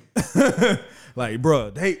 But like,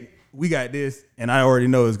 bro, we got this, and I already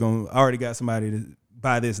know I already got somebody to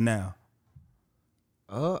buy this now.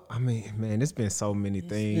 I mean, man, it's been so many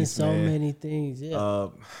things. So many things. Yeah.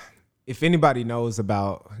 If anybody knows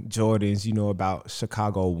about Jordans, you know about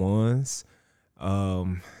Chicago Ones.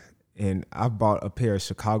 And I bought a pair of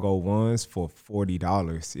Chicago Ones for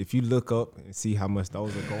 $40. If you look up and see how much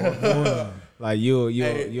those are going for, like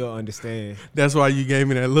you'll understand. That's why you gave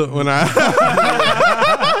me that look when I.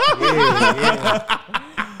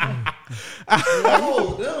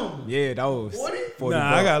 Yeah, those. 40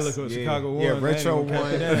 Nah, I gotta bucks. look up Chicago One. Yeah, retro one.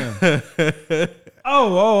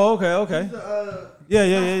 Okay.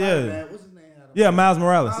 Yeah. What's his name? Yeah, Miles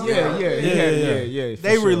Morales. Yeah. They for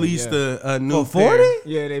sure, released yeah. a new For 40? pair.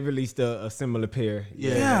 Yeah, they released a similar pair.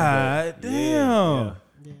 God damn.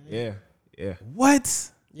 Yeah. What?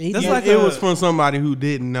 Yeah, That's yeah. like It was from somebody who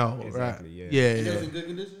didn't know, Exactly, right? yeah. It Yeah. was in good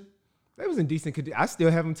condition. They was in decent condition. I still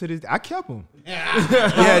have them to this. I kept them.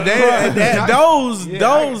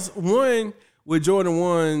 Those one with Jordan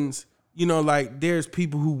 1s, you know, like there's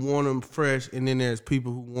people who want them fresh, and then there's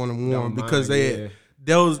people who want them warm Don't because mind,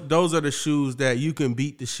 those are the shoes that you can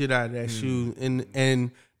beat the shit out of that shoe,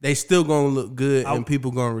 and they still gonna look good, and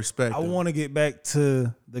people gonna respect I them. want to get back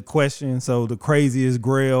to the question. So the craziest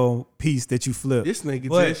Grail piece that you flipped. This nigga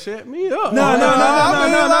But- just shut me up. No. I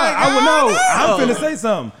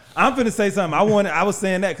I'm finna say something. I was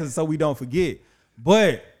saying that because so we don't forget.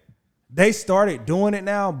 But they started doing it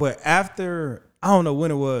now. But after, I don't know when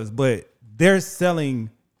it was, but they're selling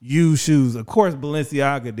used shoes. Of course,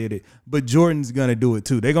 Balenciaga did it, but Jordan's gonna do it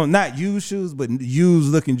too. They're gonna not used shoes, but used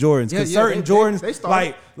looking Jordans. Because certain Jordans, they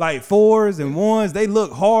started. like 4s and 1s, they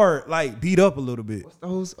look hard, like beat up a little bit.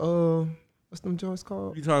 Those what's them joints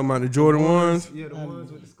called? You talking about the Jordan 1s? Yeah, the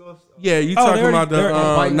ones with the scuffs. Yeah, you Oh, talking they're- about they're- the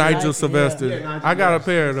white Nigel Nike, Sylvester. Yeah, I got a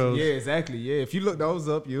pair of those. Yeah, exactly. Yeah, if you look those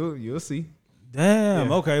up, you'll see.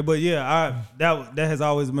 Damn. Okay, but yeah, that has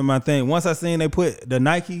always been my thing. Once I seen they put the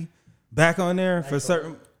Nike back on there for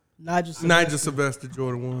certain. Nigel Sylvester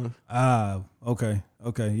Jordan 1. Okay,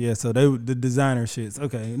 yeah. So they the designer shits.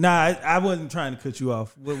 Okay, nah, I wasn't trying to cut you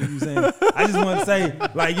off. What were you saying? I just want to say,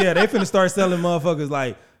 like, yeah, they finna start selling motherfuckers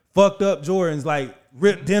like fucked up Jordans, like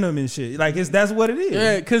ripped denim and shit. Like that's what it is.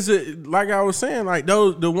 Yeah, because like I was saying, like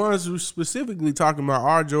the ones we're specifically talking about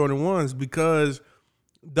are Jordan 1s because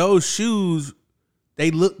those shoes,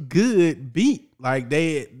 they look good beat. Like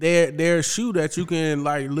they're a shoe that you can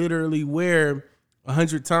like literally wear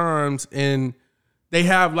 100 times, and they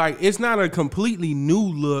have like, it's not a completely new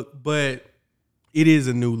look, but it is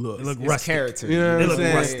a new look. They look It's rustic. character. You know They what I'm look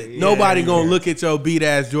saying? rustic. Nobody gonna look at your beat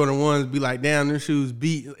ass Jordan 1s and be like, damn, them shoes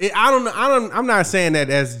beat. I'm not saying that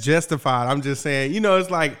as justified. I'm just saying, you know, it's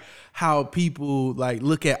like how people like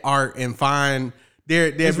look at art and find they're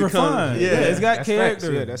It's refined. Yeah, it's got That's character.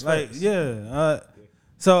 facts. Yeah, that's like facts. yeah.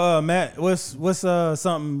 So Matt, what's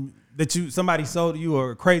something that somebody sold to you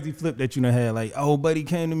or a crazy flip that you done had? Like, oh, buddy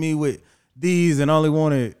came to me with these and only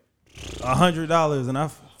wanted $100, and I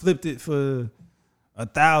flipped it for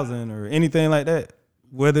 $1,000 or anything like that.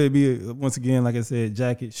 Whether it be once again, like I said,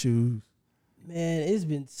 jacket, shoes. Man, it's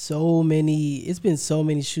been so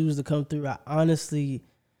many shoes to come through. I honestly,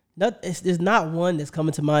 there's not one that's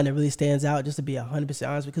coming to mind that really stands out, just to be 100%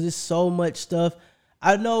 honest, because there's so much stuff.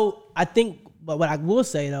 But what I will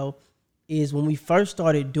say though is when we first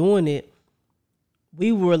started doing it,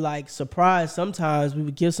 we were like surprised. Sometimes we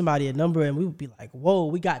would give somebody a number and we would be like, whoa,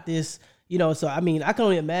 we got this, you know. So I mean, I can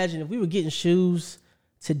only imagine if we were getting shoes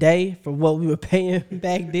today for what we were paying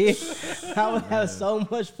back then, I would have so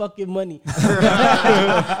much fucking money. But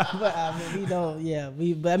I mean, we don't. Yeah,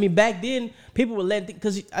 but I mean, back then people were letting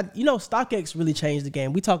because StockX really changed the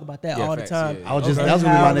game. We talk about that all the time. Yeah. I was just that was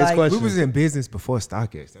gonna be my next Like, question. We was in business before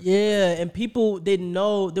StockX. Yeah, and people didn't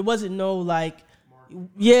know. There wasn't no like.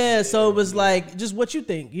 Yeah, so it was like just what you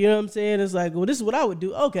think. You know what I'm saying? It's like, well, this is what I would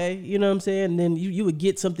do. Okay, you know what I'm saying? And then you would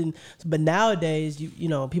get something. But nowadays, you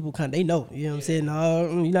know, people they know. You know what I'm saying? No,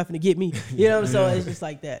 you're not gonna get me. You know what I'm saying? So it's just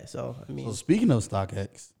like that. So I mean, So speaking of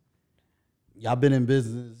StockX, y'all been in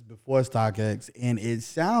business before StockX, and it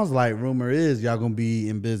sounds like rumor is y'all gonna be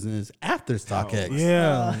in business after StockX.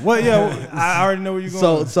 Yeah. I already know where you're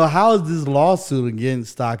going. So how is this lawsuit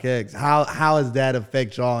against StockX? How does that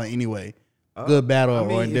affect y'all anyway? Good, bad, or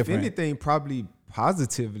if indifferent? anything, probably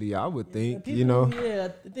positively, I would think. people, yeah,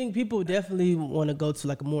 I think people definitely want to go to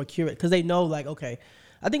like a more curate because they know like okay.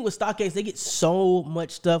 I think with StockX they get so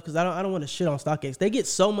much stuff because I don't want to shit on StockX. They get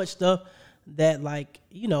so much stuff that like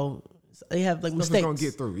they have like Stuff is mistakes. gonna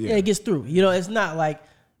get through, Yeah, it gets through. It's not like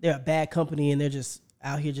they're a bad company and they're just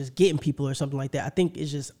out here just getting people or something like that. I think it's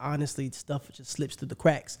just honestly stuff just slips through the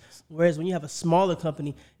cracks. Whereas when you have a smaller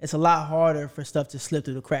company, it's a lot harder for stuff to slip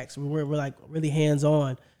through the cracks. We're like really hands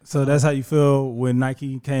on. So that's how you feel when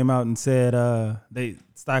Nike came out and said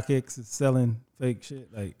StockX is selling fake shit,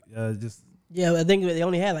 like just. Yeah, I think they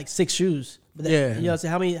only had like 6 shoes. But Yeah. you know, so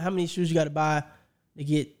how many shoes you got to buy to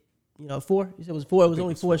get 4? You said it was 4. It was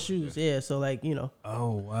only 4 shoes. Yeah, so like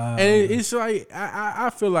Oh wow. And it's like I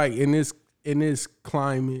feel like in this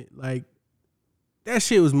climate, like that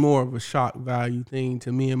shit was more of a shock value thing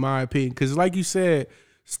to me, in my opinion. Because like you said,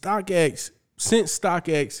 StockX,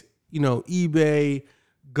 eBay,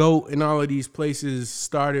 GOAT, and all of these places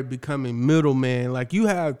started becoming middlemen. Like you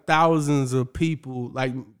have thousands of people,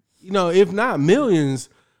 like if not millions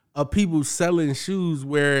of people selling shoes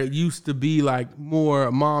where it used to be like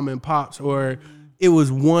more mom and pops or it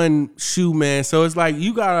was one shoe man. So it's like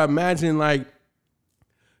you gotta imagine like.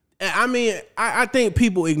 I mean, I think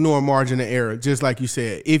people ignore margin of error, just like you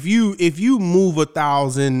said. If you move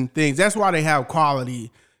 1,000 things, that's why they have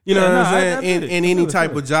quality. You know what I'm saying? In any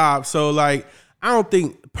type of job. So like, I don't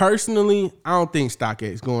think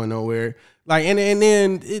StockX going nowhere. Like, and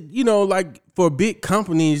then like for big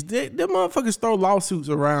companies, them motherfuckers throw lawsuits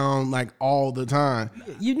around like all the time.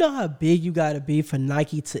 you know how big you got to be for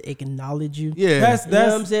Nike to acknowledge you. Yeah, That's You know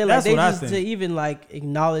what I'm saying? Like that's they what I just think. to even like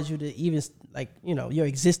acknowledge you to even like your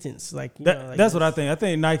existence. Like That's what I think. I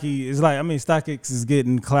think Nike is like, StockX is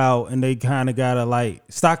getting clout and they kind of got to like,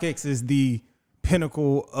 StockX is the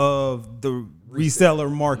pinnacle of the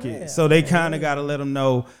reseller market. So they kind of got to let them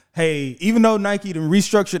know, hey, even though Nike done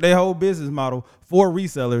restructured their whole business model for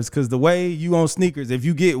resellers, because the way you own sneakers, if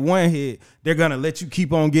you get one hit, they're going to let you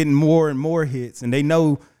keep on getting more and more hits. And they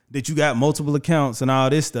know that you got multiple accounts and all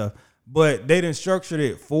this stuff. But they done structured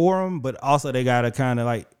it for them, but also they got to kind of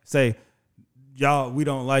like say, y'all, we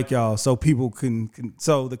don't like y'all, so people can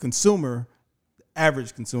so the consumer,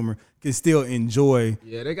 average consumer, can still enjoy.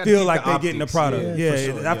 Yeah, they gotta feel keep like the they're getting the optics. product. Yeah, Yeah, for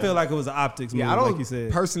sure, I yeah. feel like it was an optics move, Yeah, I don't like you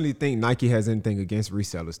said. personally think Nike has anything against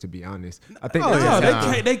resellers, to be honest. I think Oh, they yeah,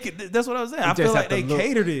 just have to- that's what I was saying. I just feel have like to they look-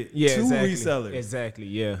 catered it to exactly. resellers. Exactly,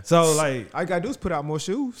 yeah. So like, All you gotta do is put out more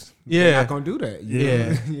shoes. Yeah. They're not gonna do that.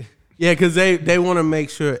 Yeah. Yeah, because they want to make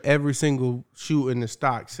sure every single shoe in the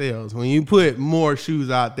stock sells. When you put more shoes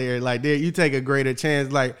out there, like you take a greater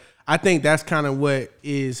chance. Like I think that's kind of what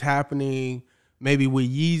is happening maybe with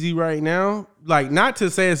Yeezy right now. Like not to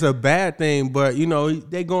say it's a bad thing, but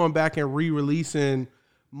they going back and re-releasing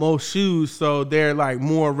most shoes, so they're like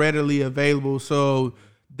more readily available. So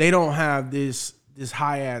they don't have this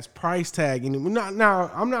high ass price tag anymore. Now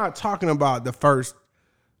I'm not talking about the first.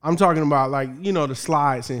 I'm talking about like the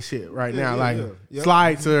slides and shit right now. Like yeah.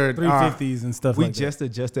 slides are 350s and stuff We like just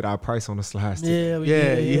adjusted our price on the slides. Yeah, we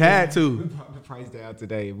yeah, did, you had to. Brought the price down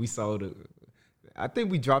today. We sold it. I think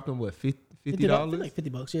we dropped them what $50. like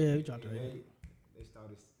 $50. Yeah, we dropped it. They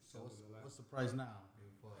started What's the price now?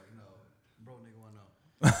 Bro, nigga went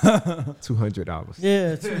up. $200.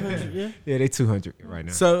 Yeah, 200. Yeah. Yeah, they 200 right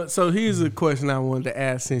now. So here's a question I wanted to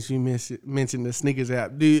ask since you mentioned the sneakers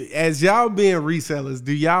app. As y'all being resellers,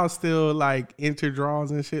 do y'all still like enter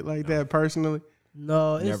draws and shit like that personally?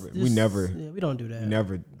 No, Never. We never. Yeah, we don't do that.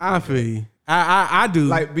 Never. I feel you. I do.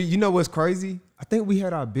 Like, but you know what's crazy? I think we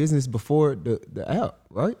had our business before the app,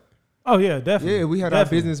 right? Oh yeah, definitely. Yeah, we had our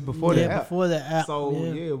business before the app. Before the app. So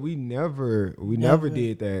yeah. we never Never.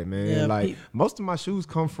 did that, man. Yeah, like most of my shoes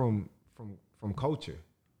come from culture.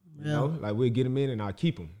 You know, like we'll get them in and I'll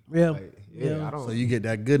keep them. Yeah. Like, Yeah. I don't. So you get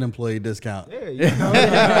that good employee discount. Yeah, you know,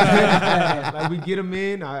 like we get them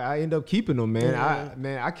in, I end up keeping them, man.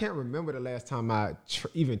 I can't remember the last time I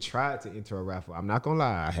even tried to enter a raffle. I'm not gonna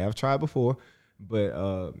lie, I have tried before,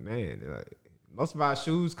 but man, most of our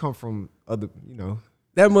shoes come from other, you know.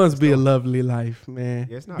 That must be a lovely life, man.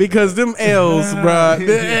 Yeah, it's not because them L's, bro,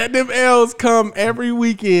 them L's come every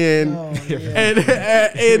weekend Oh, yeah.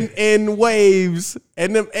 and in waves.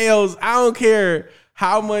 And them L's, I don't care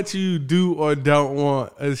how much you do or don't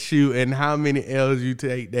want a shoe and how many L's you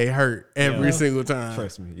take, they hurt every single time.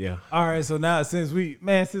 Trust me, yeah. All right, so now since we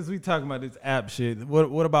talking about this app shit,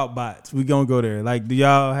 what about bots? We gonna go there. Like, do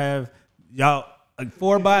y'all have like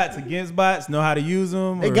for bots, against bots, know how to use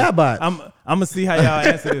them? They got bots. I'm gonna see how y'all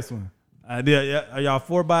answer this one. Are y'all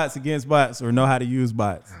for bots, against bots, or know how to use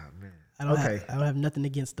bots? I don't Okay. have nothing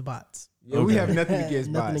against the bots. Yeah, we have nothing against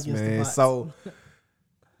Nothing bots, against the man. bots.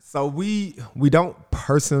 So we don't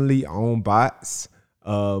personally own bots,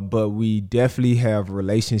 but we definitely have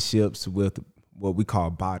relationships with what we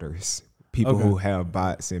call botters. People Okay. who have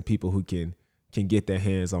bots and people who can get their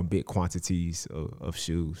hands on big quantities of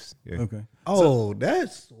shoes. Yeah. Okay. Oh,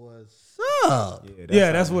 that's what's up.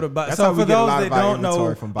 That's what a bot. that's So how we for get a those lot that of our don't know,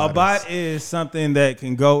 inventory from a botters. bot is something that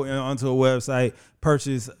can go onto a website,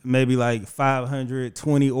 purchase maybe like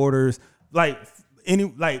 520 orders, like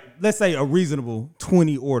let's say a reasonable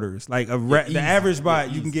 20 orders. Like the average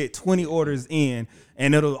bot, you can get 20 orders in,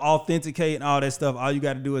 and it'll authenticate and all that stuff. All you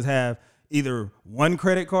got to do is have either one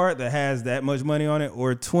credit card that has that much money on it,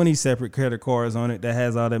 or 20 separate credit cards on it that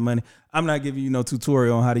has all that money. I'm not giving you no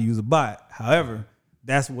tutorial on how to use a bot. However,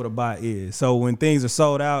 that's what a bot is. So when things are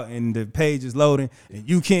sold out and the page is loading and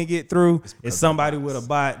you can't get through, it's somebody with a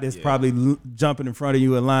bot that's probably jumping in front of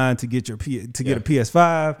you in line to get get a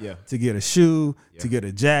PS5, to get a shoe, to get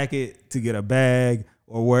a jacket, to get a bag,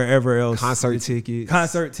 or wherever else. Concert tickets.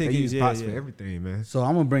 They use yeah, bots yeah. for everything, man. So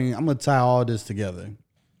I'm gonna tie all this together.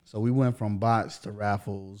 So we went from bots to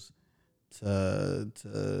raffles to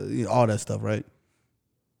all that stuff, right?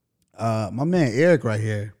 My man Eric right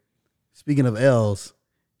here, speaking of L's,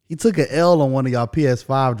 he took an L on one of y'all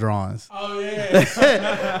PS5 drawings. Oh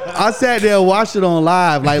yeah. I sat there and watched it on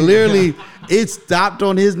live. Like literally, it stopped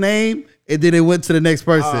on his name and then it went to the next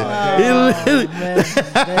person. It literally-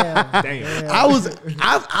 Man, damn.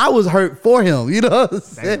 I was hurt for him. You know what I'm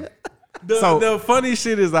saying? The funny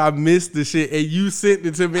shit is I missed the shit and you sent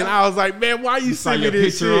it to me and I was like, man, why you send me your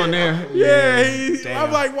this picture shit? on there? Yeah,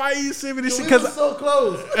 I'm like, why you send me this shit? Because so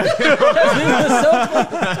close.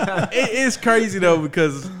 it's crazy though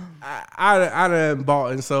because I done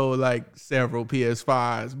bought and sold like several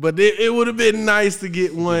PS5s, but it would have been nice to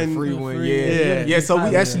get one Free one, Yeah. yeah. So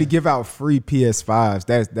we actually give out free PS5s.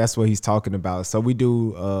 That's what he's talking about. So we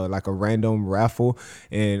do like a random raffle,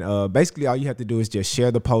 and basically all you have to do is just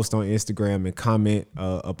share the post on Instagram and comment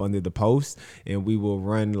up under the post, and we will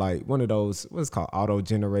run like one of those what's called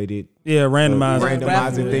auto-generated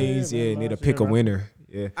randomizing things. Yeah, and it'll pick a winner.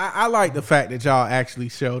 Yeah. I like the fact that y'all actually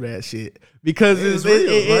show that shit because It's real,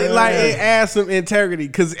 it adds some integrity.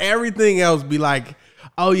 Because everything else be like,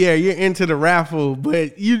 oh yeah, you're into the raffle,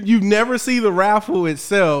 but you never see the raffle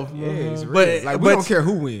itself. Yeah, it's real. But Like we don't care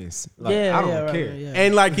who wins. Like, I don't right, care. yeah.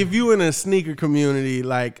 And like if you in a sneaker community,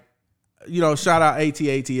 like shout out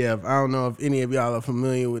ATATF. I don't know if any of y'all are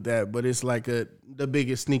familiar with that, but it's like the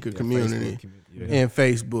biggest sneaker community in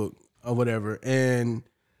Facebook or whatever, and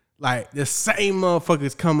like the same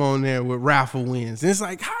motherfuckers come on there with raffle wins. And it's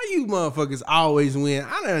like, how you motherfuckers always win?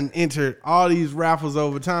 I done entered all these raffles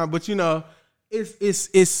over time, but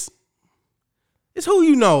it's who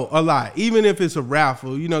you know a lot, even if it's a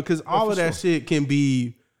raffle, because all of that shit can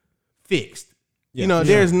be fixed.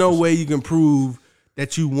 There's no way you can prove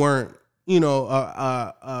that you weren't,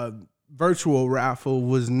 a virtual raffle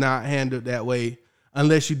was not handled that way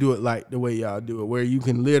unless you do it like the way y'all do it, where you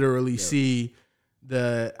can literally see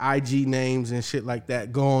the IG names and shit like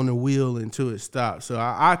that go on the wheel until it stops. So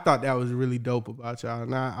I thought that was really dope about y'all,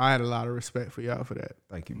 and I had a lot of respect for y'all for that.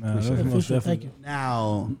 Thank you. Thank you.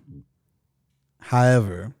 Now,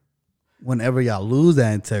 however, whenever y'all lose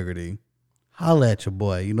that integrity, holla at your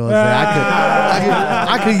boy. You know what I'm saying?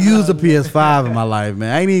 I could use a PS5 in my life,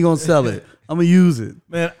 man. I ain't even gonna sell it. I'm gonna use it.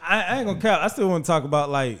 Man, I ain't gonna count. I still want to talk about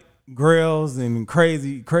like grails and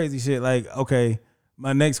crazy shit. Like, okay,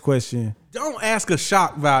 my next question. Don't ask a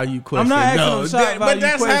shock value question. I'm not asking a shock value but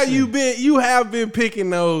that's how question. you have been picking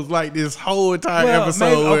those like this whole entire episode.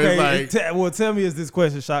 maybe, where okay. it's like, Tell me, is this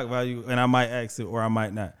question shock value? And I might ask it or I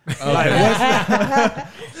might not. Like,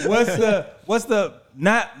 what's the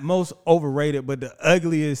not most overrated, but the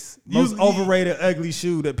ugliest, most overrated ugly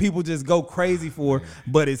shoe that people just go crazy for,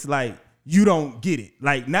 but it's like you don't get it.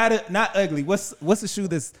 Like not ugly. What's a shoe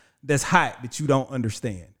that's hot that you don't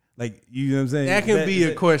understand? Like, you know what I'm saying? That can be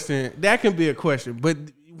a question. That can be a question. But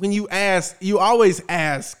when you always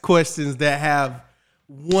ask questions that have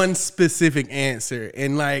one specific answer,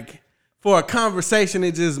 and like for a conversation,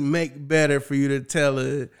 it just make better for you to tell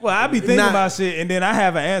it. Well, I be thinking about shit, and then I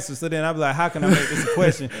have an answer. So then I be like, how can I make this a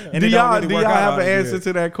question? And do it y'all don't really work out have all an that answer good.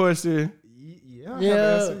 to that question? Yeah. I have an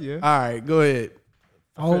answer, yeah. All right, go ahead.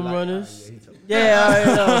 Foam runners.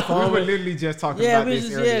 Yeah, We were literally just talking yeah, about we this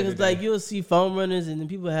just earlier because like you'll see foam runners, and then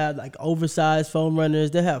people have like oversized foam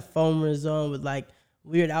runners. They have foam runners on with like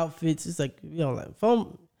weird outfits. It's like like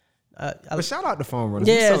foam. But shout out to foam runners.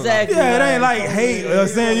 Yeah, exactly. Yeah, it ain't like hate or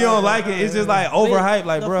saying you don't like it. It's just like overhyped.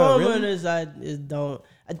 Like, the bro, foam really? runners, I just don't.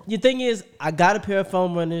 The thing is, I got a pair of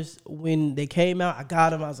foam runners when they came out. I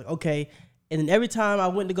got them. I was like, okay. And then every time I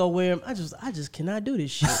went to go wear them, I just cannot do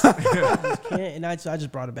this shit. I just can't. And I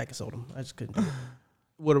just brought it back and sold them. I just couldn't do it.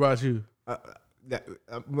 What about you? That-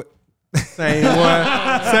 Same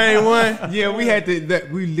one. Same one. Yeah,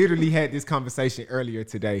 we literally had this conversation earlier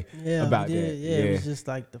today Yeah, about we that. did. Yeah, it was just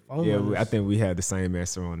like the foam Yeah, runners. I think we had the same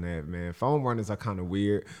answer on that, man. Foam runners are kind of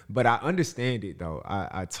weird, but I understand it though.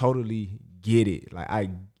 I totally get it. Like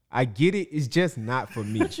I get it. It's just not for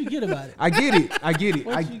me. What you get about it? I get it. I get it.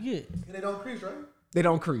 What you get? They don't crease, right? They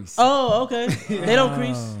don't crease. Oh, okay. They don't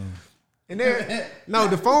crease. And no,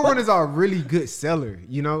 the foam runners are a really good seller,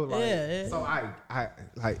 you know. Like, Yeah. So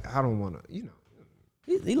I don't want to, you know.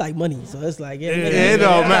 He like money, so it's like It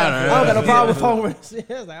don't matter. I don't got no problem with foam runners.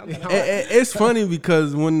 It's like, I don't got no- It's funny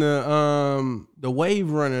because when the Wave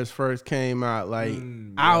Runners first came out, like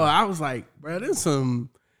I was like, bro, there's some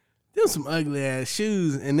ugly ass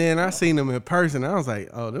shoes, and then I seen them in person. I was like,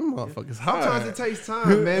 oh, them motherfuckers hard. Sometimes it takes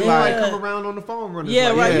time, man. Like come around on the foam runners. Yeah,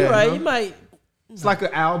 like, right. You're right. you know? You might. It's like an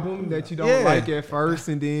album that you don't Yeah. like at first,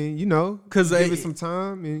 and then you know, 'Cause you give they- it some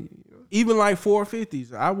time. And Even like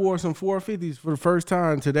 450s. I wore some 450s for the first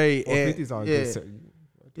time today. 450s are yeah. good.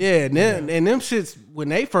 Yeah, and them shits when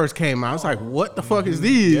they first came out, I was like, what the fuck is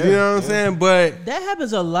these? You know what I'm saying? But That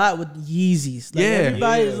happens a lot with Yeezys. Like, Yeah.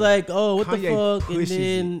 everybody's like, "Oh, what Kanye the fuck?" And pushes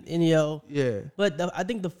then, yeah. but I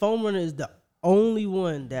think the foam runner is the only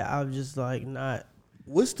one that I'm just like not.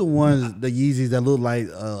 What's the ones, the Yeezys that look like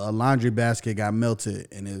a laundry basket got melted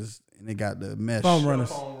and it got the mesh? Foam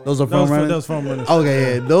runners. Those are foam runners. Those foam runners.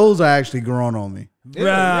 Okay, yeah, those are actually growing on me.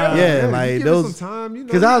 Yeah, you like give it those. some time, you know.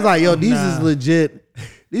 Because I was like, yo, these is legit.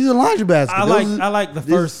 These are laundry baskets. I like the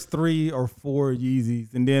first 3 or 4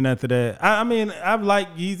 Yeezys, and then after that, I mean, I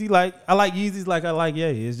like Yeezy. Like I like Yeezys, like I like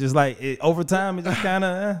Ye. It's just like over time, it just kind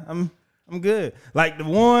of I'm good. Like the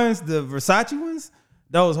Versace ones,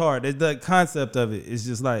 that was hard. The concept of it is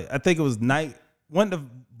just like I think it was one of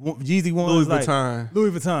the Yeezy ones. Louis like, Vuitton.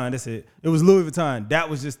 Louis Vuitton. That's it. It was Louis Vuitton. That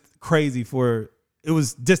was just crazy for. It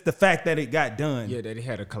was just the fact that it got done. Yeah, that he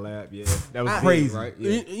had a collab. Yeah, that was Crazy. big, right?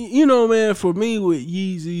 Yeah. You know, man, for me with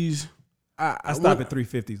Yeezys, I stopped at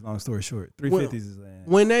 350s. Long story short, 350s is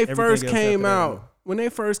when they everything first else came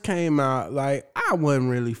after that, out, like I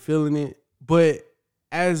wasn't really feeling it. But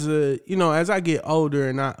as I get older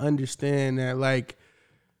and I understand that like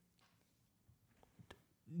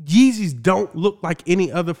Yeezys don't look like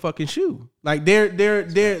any other fucking shoe. Like there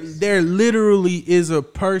literally is a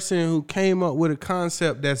person who came up with a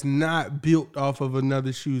concept that's not built off of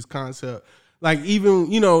another shoe's concept. Like even,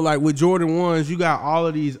 like with Jordan 1s, you got all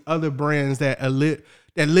of these other brands that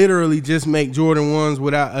literally just make Jordan 1s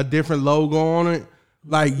without a different logo on it.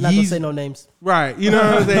 Like Not gonna Yeezy, say no names. right? You know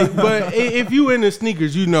what I'm saying? But if you into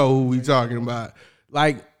sneakers, you know who we talking about.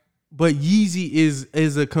 Like, but Yeezy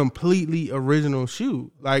is a completely original shoe,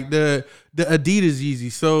 like the Adidas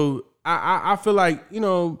Yeezy. So I feel like,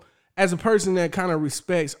 as a person that kind of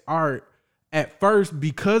respects art at first,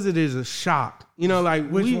 because it is a shock, like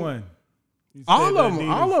which one? You all said of the them,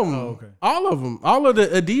 Adidas? all of them, Oh, okay. all of them, all of the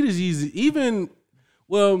Adidas Yeezy. Even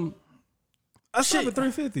I stopped at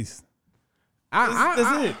 350s.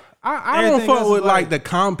 I it. I don't Everything fuck else with is like like- the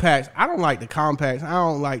compacts. I don't like the compacts. I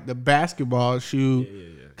don't like the basketball shoe.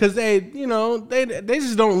 Cause they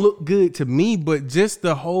just don't look good to me. But just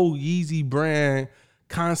the whole Yeezy brand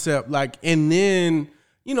concept, like, and then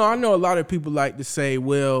I know a lot of people like to say,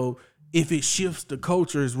 well, if it shifts the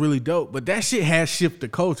culture, it's really dope. But that shit has shifted the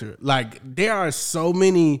culture. Like there are so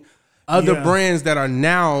many other Yeah. brands that are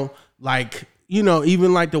now like,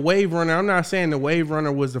 even like the Wave Runner. I'm not saying the Wave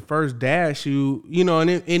Runner was the first dad shoe,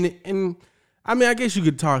 and I mean, I guess you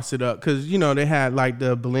could toss it up because, they had like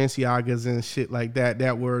the Balenciagas and shit like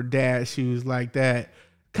that were dad shoes like that.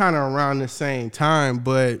 kind of around the same time,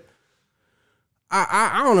 but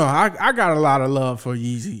I don't know. I got a lot of love for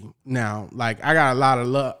Yeezy now. Like I got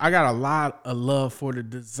a lot of love for the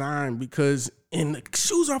design because the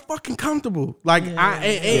shoes are fucking comfortable. Like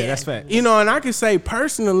that's fact. You know, and I can say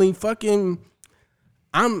personally, fucking,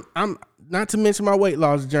 I'm not to mention my weight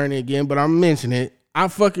loss journey again, but I'm mentioning it. I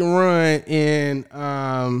fucking run in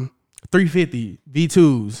 350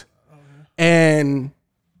 V2s, and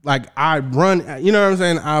like I run, you know what I'm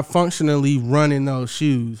saying? I functionally run in those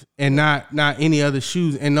shoes and not any other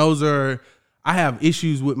shoes. And those are, I have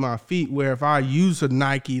issues with my feet where if I use a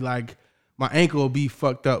Nike, like my ankle will be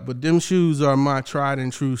fucked up. But them shoes are my tried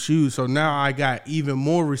and true shoes. So now I got even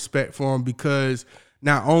more respect for them because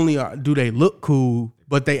not only do they look cool,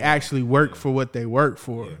 but they actually work for what they work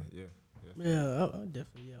for. Yeah,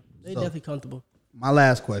 definitely. Yeah, they definitely comfortable. My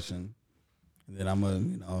last question, and then I'm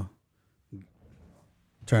gonna,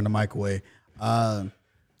 turn the mic away.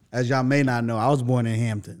 As y'all may not know, I was born in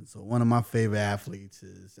Hampton, so one of my favorite athletes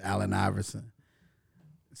is Allen Iverson.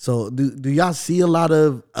 So do y'all see a lot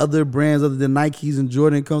of other brands other than Nikes and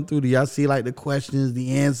Jordan come through? Do y'all see like the questions,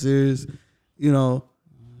 the answers,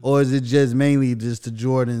 or is it just mainly just the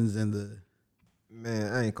Jordans and the?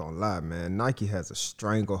 Man, I ain't gonna lie, man. Nike has a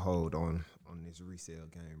stranglehold on this resale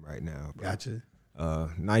game right now, bro. Gotcha.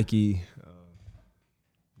 Nike,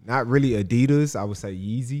 not really Adidas. I would say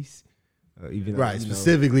Yeezys.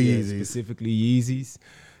 Specifically Yeezys. Specifically Yeezys.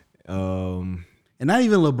 And not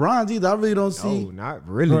even LeBron's either. I really don't see. No, not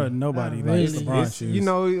really. Bruh, nobody likes LeBron shoes.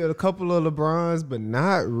 A couple of LeBrons, but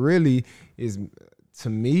not really. Is to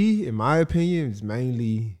me, in my opinion, it's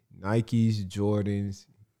mainly Nikes, Jordans,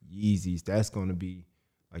 Yeezys. That's gonna be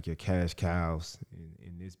like your cash cows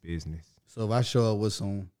in this business. So if I show up with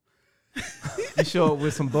some, you show up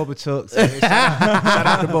with some Bubba Chucks. Man. Shout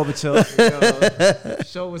out to Bubba Chucks.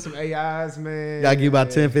 Show up with some AIs, man. y'all give about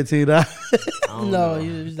 $10, $15. No,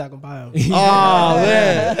 you're just not gonna buy them. Oh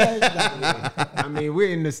man. I mean,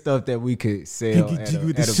 we're in the stuff that we could sell at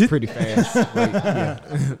a pretty fast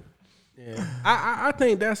rate. Yeah. I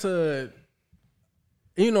think that's a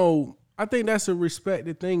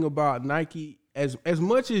respected thing about Nike. As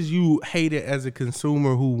much as you hate it as a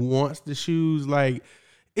consumer who wants the shoes, like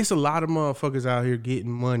it's a lot of motherfuckers out here getting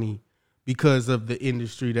money because of the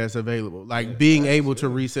industry that's available. Like being able to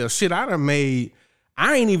resell shit. I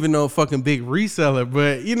ain't even no fucking big reseller,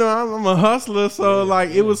 but I'm a hustler, so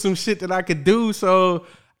it was some shit that I could do. So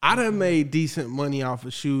I done made decent money off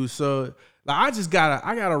of shoes. So I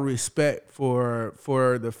got a respect for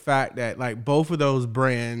the fact that like both of those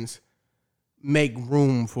brands make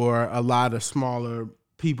room for a lot of smaller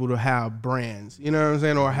people to have brands, you know what I'm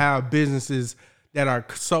saying, or have businesses that are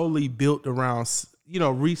solely built around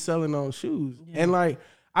reselling those shoes. Yeah. And like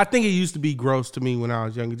I think it used to be gross to me when I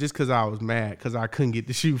was younger, just because I was mad because I couldn't get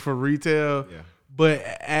the shoe for retail. Yeah. But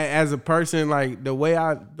as a person, like the way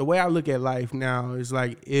I look at life now is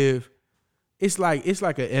like if it's like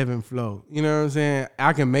an ebb and flow. You know what I'm saying?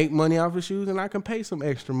 I can make money off of shoes and I can pay some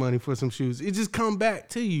extra money for some shoes. It just come back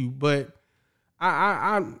to you. But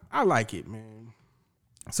I like it, man.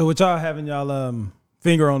 So with y'all having y'all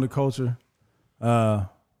finger on the culture,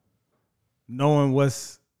 knowing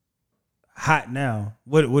what's hot now,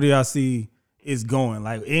 what do y'all see is going?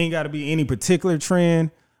 Like it ain't got to be any particular trend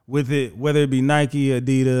with it, whether it be Nike,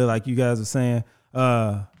 Adidas, like you guys are saying,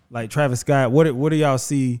 like Travis Scott. What do y'all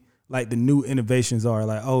see like the new innovations are?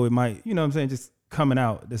 Like, oh, it might, you know what I'm saying, just coming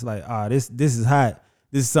out. It's like, this is hot.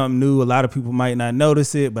 This is something new. A lot of people might not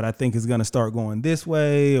notice it, but I think it's gonna start going this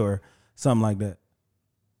way or something like that.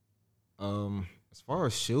 As far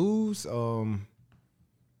as shoes, I don't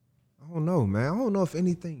know, man. I don't know if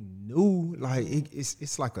anything new. Like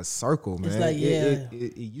it's like a circle, man. It's like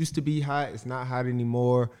it used to be hot. It's not hot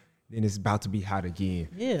anymore. Then it's about to be hot again.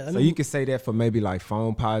 Yeah. So you could say that for maybe like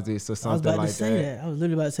phone posits or something like that. I was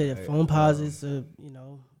literally about to say that phone posits,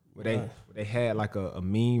 Where they had like a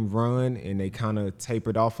mean run and they kind of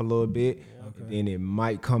tapered off a little bit. Yeah, okay. And then it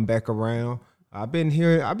might come back around. I've been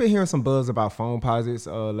hearing some buzz about phone posits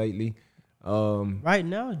lately. Right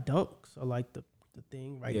now, dunks are like the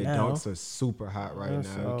thing now. Yeah, dunks are super hot right now.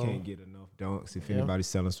 So, you can't get enough dunks. If anybody's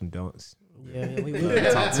selling some dunks, we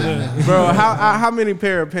will talk to me. Bro, how many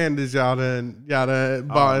pair of pandas y'all done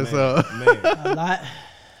bought and sold?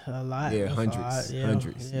 A lot. Yeah, hundreds.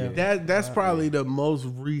 Yeah. That's probably the most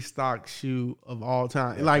restocked shoe of all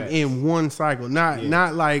time. Yeah, like in one cycle,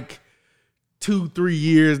 not like 2-3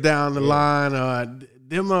 years down the line.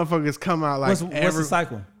 Them motherfuckers come out like what's the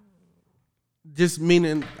cycle? Just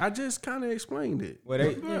meaning, I just kind of explained it. Well,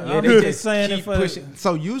 they I'm they just saying keep it for- pushing.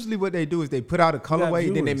 So usually what they do is they put out a colorway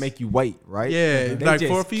and then they viewers. make you wait, right? Yeah, And they like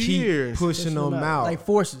just for a few keep years. pushing them out. like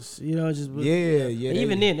forces, you know, just Yeah, yeah, And they-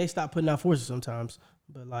 even then, they stop putting out forces sometimes.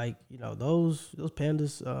 But like, you know, those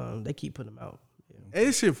pandas, they keep putting them out. Yeah.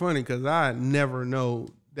 It's shit funny because I never know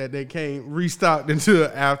that they came restocked until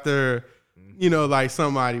after, you know, like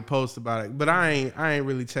somebody posts about it. But I ain't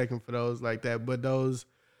really checking for those like that. But those,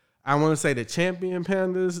 I want to say the champion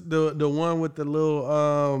pandas, the one with the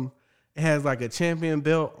little it has like a champion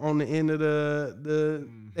belt on the end of the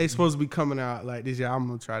they supposed to be coming out like this year. I'm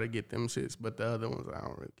gonna try to get them shits, but the other ones I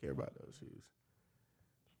don't really care about those shoes.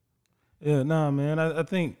 Yeah, nah, man. I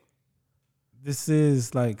think this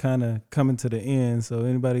is like kind of coming to the end. So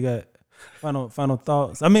anybody got final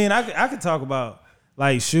thoughts? I mean, I could talk about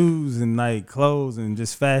like shoes and like clothes and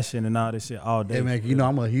just fashion and all this shit all day. Hey man, you know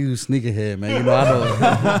I'm a huge sneakerhead, man. You know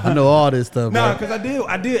I know all this stuff, Nah, man. because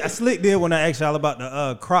I slick did when I asked y'all about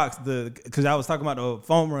the Crocs, because I was talking about the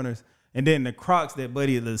foam runners, and then the Crocs that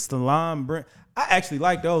buddy the Salam brand. I actually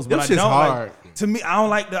like those, but Them I shit's don't hard. like. To me, I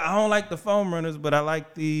don't like the foam runners, but I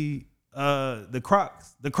like the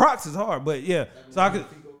Crocs. The Crocs is hard, but yeah. So I could.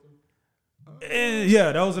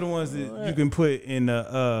 Yeah, those are the ones that you can put in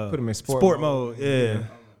the Put 'em in sport mode. Yeah.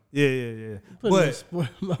 Yeah. Put them in sport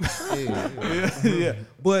mode. Yeah.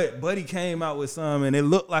 But Buddy came out with some, and it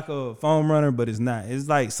looked like a foam runner, but it's not. It's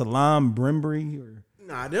like Salam Brimbury or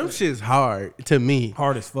Nah, them shit's hard to me.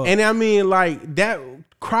 hard as fuck. And I mean, like that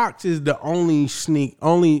Crocs is the only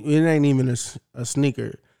it ain't even a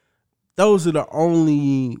sneaker. Those are the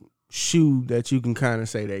only shoe that you can kind of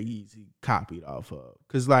say that Yeezy copied off of.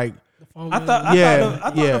 Cause like, I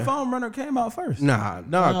thought the foam runner came out first. nah,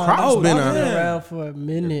 Oh, Crocs been around for a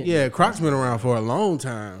minute. yeah, Crocs been around for a long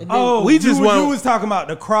time. Oh, we just you want was talking about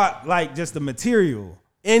the Croc, like just the material.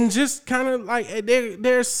 and just kind of like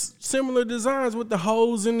there's similar designs with the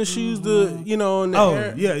holes in the shoes, the you know, and the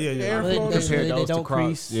air, yeah. air They, flow. they, Compare they those to don't Crocs.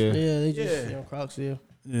 crease. Yeah. They just Yeah. you know, Crocs. Yeah.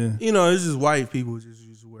 Yeah. You know, it's just white people just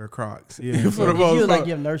used to wear Crocs. Yeah. for the You most feel like part.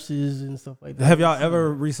 you have nurses and stuff like that. Have y'all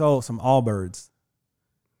ever resold some Allbirds?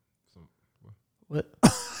 What?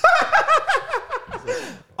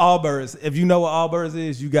 Allbirds. If you know what Allbirds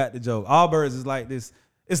is, you got the joke. Allbirds is like this.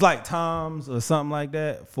 It's like Tom's or something like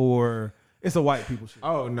that. It's a white people shit.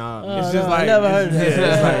 Oh no. It's just I like never heard of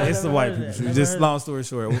that. it's a Never white heard people of that. shit. Never Just heard long story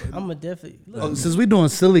short. I'm gonna definitely look. Oh, since we doing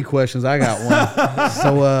silly questions, I got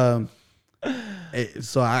one.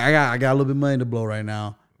 So I got a little bit of money to blow right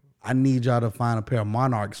now. I need y'all to find a pair of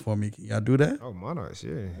Monarchs for me. Can y'all do that? Oh, Monarchs,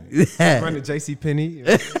 yeah. Yeah. Run to J.C. Penney.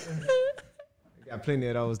 Got plenty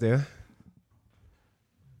of those there.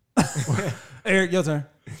 Eric, your turn.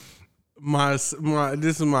 My this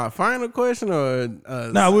is my final question or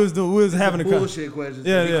Nah, we was having a bullshit questions.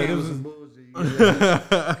 Yeah, yeah, Became this some was- bullshit.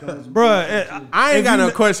 Bruh, I ain't if got you no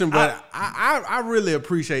kn- question, but I really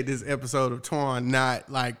appreciate this episode of Twan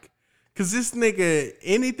not like cause this nigga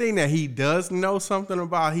anything that he does know something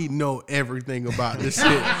about, he know everything about this shit.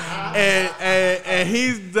 And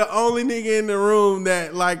he's the only nigga in the room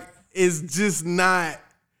that like is just not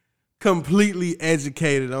completely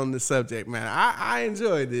educated on the subject, man. I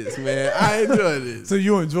enjoy this, man. I enjoy this. So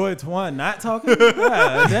you enjoy Twan not talking?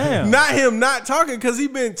 God damn. Not him not talking because he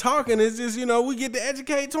been talking. It's just, you know, we get to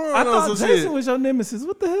educate Twan I on thought some Jason shit. was your nemesis.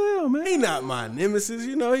 What the hell, man? He not my nemesis,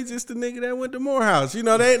 you know. He's just the nigga that went to Morehouse. You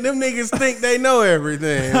know, them niggas think they know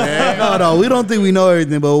everything, man. No, we don't think we know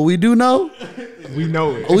everything, but what we do know, We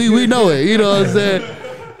know it. we know it. You know what I'm saying?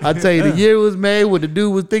 I tell you, the year it was made, what the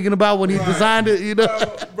dude was thinking about when he designed it. You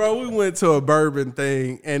know, Bro, we went to a bourbon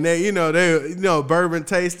thing, and they bourbon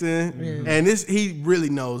tasting, and he really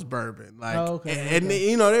knows bourbon, like, Oh, okay, and okay.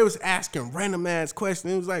 you know, they was asking random ass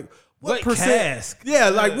questions. It was like, What percent? cask? Yeah,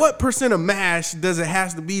 like what percent of mash does it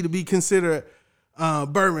has to be considered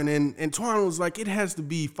bourbon? And Twan was like, it has to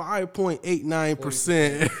be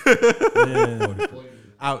 5.89%.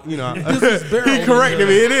 You know, he corrected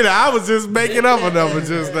me. It is. I was just making up a number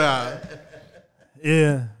just now.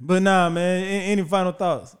 Yeah. But nah, man. Any final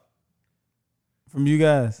thoughts from you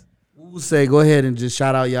guys? we'll say go ahead and just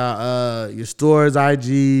shout out y'all your stores,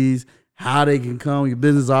 IGs, how they can come, your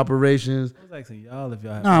business operations. I was asking y'all if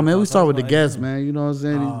y'all have Nah, man, we thoughts. start with the Like, guests, man. You know what I'm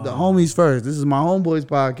saying? The homies first. This is my homeboys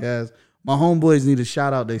podcast. My homeboys need to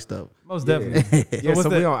shout out their stuff. Most definitely. Yeah, what's so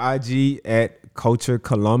that? we on IG at Culture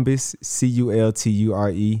Columbus,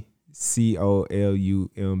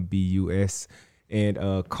 CultureColumbus,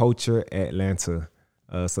 and Culture Atlanta.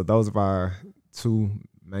 So those are our two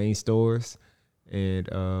main stores, and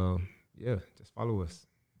yeah, just follow us.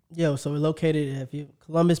 Yo, so we're located at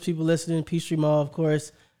Columbus, people listening, Peachtree Mall, of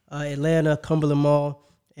course, Atlanta, Cumberland Mall,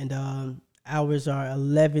 and Hours are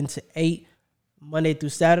 11 to 8 Monday through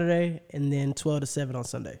Saturday, and then 12 to 7 on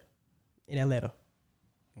Sunday in Atlanta.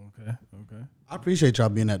 Okay. I appreciate y'all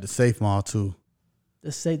being at the Safe Mall too.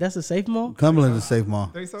 That's a safe mall. Cumberland's a Safe Mall.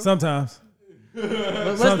 Think so? Sometimes.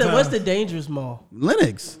 What's the dangerous mall?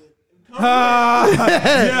 Lennox.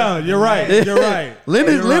 Yeah, you're right.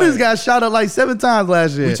 Lennox got shot up like 7 times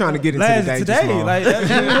last year. We trying to get into the Last dangerous today, mall.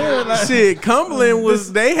 like Shit, Cumberland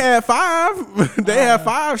was. They had 5. They had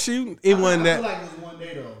 5 shooting. It wasn't that. like it was one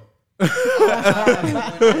day though.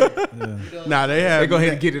 Nah, they had. They go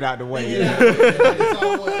ahead and get it out the way.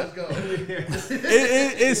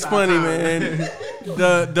 It's funny, man.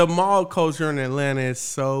 The mall culture in Atlanta is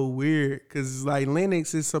so weird because like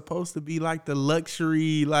Lennox is supposed to be like the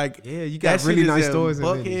luxury, like Yeah, you got that really shit is nice a stores in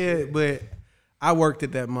Buckhead, but I worked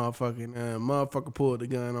at that motherfucking motherfucker pulled the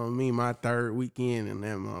gun on me my 3rd weekend in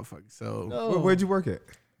that motherfucker. So Where'd you work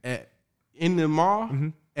at? in the mall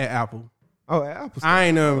at Apple. Oh, at Apple Store. I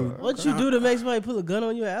ain't know, What you do to make somebody pull a gun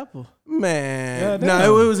on you at Apple? man. Yeah, No, damn.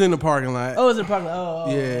 it was in the parking lot. Oh, it was in the parking lot.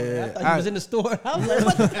 Oh, Yeah, I thought he was in the store. I was like,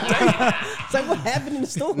 what the It's like, what happened in the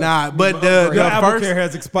store? Nah, but the your Apple first Care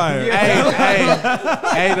has expired.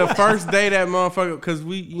 hey, the first day that motherfucker, because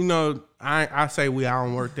we, you know, I say we, I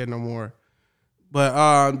don't work there no more.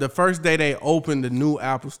 But the first day they opened the new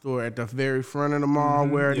Apple store at the very front of the mall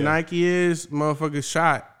where Nike is, motherfucker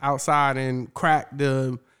shot outside and cracked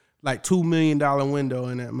the like $2 million window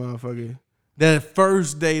in that motherfucker. The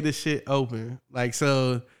first day the shit opened. Like,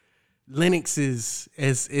 so Lennox is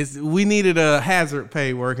we needed a hazard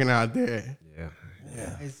pay working out there.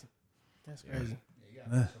 Yeah. That's crazy.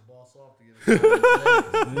 Oh,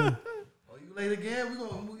 you late again? We're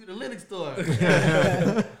gonna move you to Lennox store.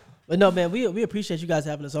 But no, man, we appreciate you guys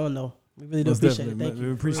having us on, though. We really do Most appreciate it. definitely, Thank man. We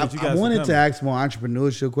you. appreciate you I guys. wanted for to coming. ask more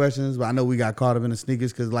entrepreneurship questions, but I know we got caught up in the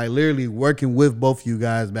sneakers because, like, literally working with both you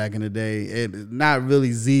guys back in the day, it not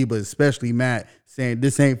really Z, but especially Matt saying,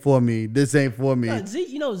 "This ain't for me. This ain't for me."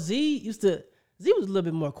 Z was a little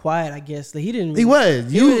bit more quiet, I guess. Like, he didn't. He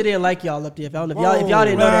was. He really didn't like y'all up there. If y'all didn't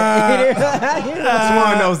know that.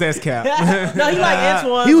 Antoine knows that's cap. No, he like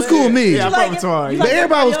Antoine. He was cool with me. Yeah, I fuck with Antoine. But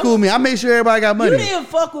everybody was cool with me. I made sure everybody got You money. didn't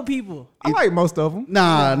fuck with people. I like most of them.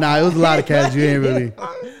 Nah, it was a lot of cats. You ain't really.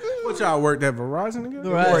 What y'all worked at Verizon together?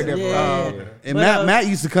 Right, yeah. And But, Matt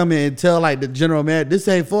used to come in and tell like the general man, "This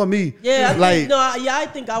ain't for me." Yeah, like I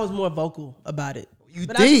think I was more vocal about it. You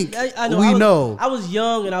But think? I know. We know. I was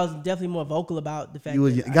young and I was definitely more vocal about the fact you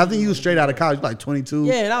was. that I think you was straight out of college, like 22.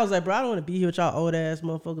 Yeah, and I was like, bro, I don't want to be here with y'all old ass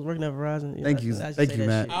motherfuckers working at Verizon. Thank you, I just thank say you,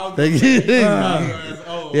 that Matt. shit. Thank you.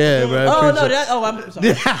 Yeah, bro. Oh no, appreciate it. I'm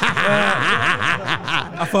sorry.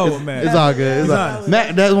 I fuck with Matt. It's all good. It's all, nice.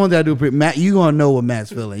 Matt, that's one thing I do. Matt, you gonna know what Matt's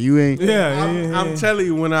feeling. You ain't. Yeah, I'm telling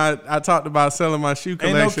you, when I talked about selling my shoe no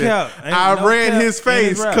collection, cap. Ain't I no read cap his in face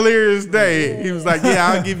his rap. clear as day. He was like, "Yeah,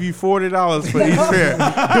 I'll give you $40 for each pair."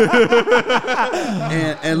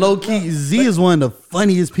 And low key, Z is one of the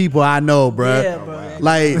funniest people I know, bro. Yeah, bro.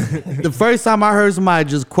 Like the first time I heard somebody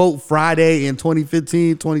just quote Friday in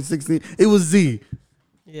 2015, 2016, it was Z.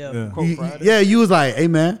 Yeah. Yeah. You was like, "Hey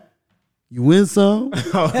man, you win some,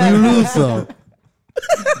 you lose some."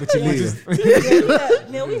 But you live.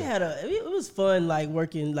 Man, it was fun, like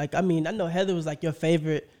working. Like, I mean, I know Heather was like your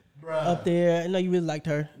favorite up there. I know you really liked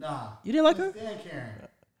her. Nah, You didn't like her? Karen.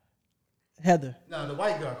 Heather. No, the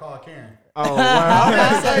white girl called Karen. Oh,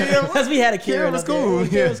 wow. Because we had a Karen. was up there. cool,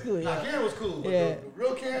 Karen yeah. was cool. Yeah. Karen was cool, but Yeah. the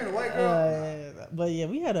real Karen, the white girl. Yeah. But yeah,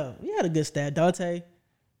 we had a good staff. Dante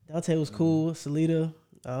was cool. Salita.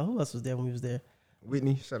 Who else was there when we was there?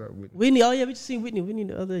 Whitney, shut up, Whitney. Whitney. Oh yeah, we just seen Whitney.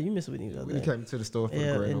 You missed Whitney the other Whitney day. came to the store for the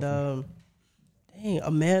Yeah, grand and opening. dang,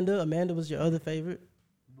 Amanda was your other favorite.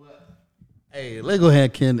 Hey, let's go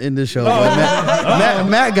ahead, Ken, in this show. Bro.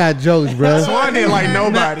 Matt got jokes, bro. Swan didn't like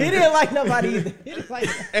nobody. He didn't like nobody either. He didn't like.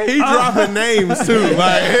 And he dropping names too.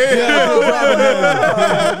 Like,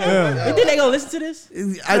 And then they gonna listen to this?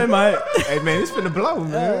 They might. Hey, man, it's finna blow,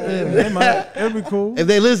 man. They might. It'll be cool. If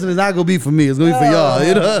they listen, it's not gonna be for me. It's gonna be for y'all.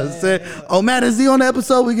 You know what I'm saying? Oh, Matt, is he on the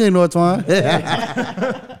episode? We getting Twine.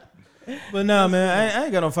 But nah, man, I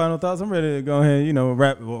ain't got no final thoughts. I'm ready to go ahead,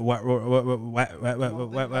 wrap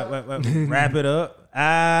it up.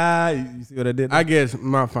 You see what I did? I guess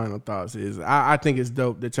my final thoughts is I think it's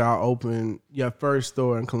dope that y'all opened your first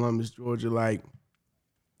store in Columbus, Georgia. Like,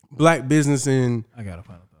 black business in I got a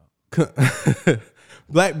final thought.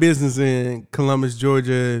 black business in Columbus,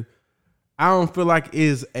 Georgia. I don't feel like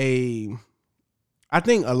is I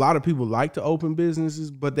think a lot of people like to open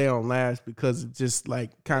businesses, but they don't last because it's just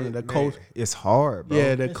like kind of the culture. It's hard, bro.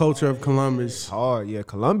 Yeah, the culture of It's Columbus. hard. Yeah,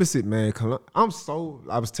 Columbus, I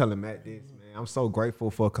was telling Matt this, man. I'm so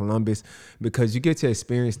grateful for Columbus because you get to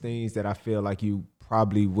experience things that I feel like you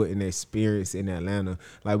probably wouldn't experience in Atlanta.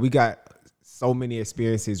 Like we got so many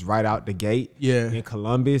experiences right out the gate in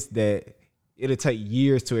Columbus that it'll take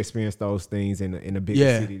years to experience those things in a big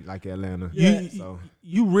city like Atlanta.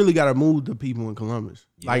 You really got to move the people in Columbus,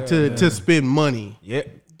 like to spend money. Yeah.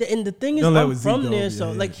 And the thing is, I'm from there,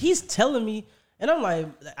 so like he's telling me, and I'm like,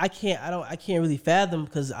 I can't really fathom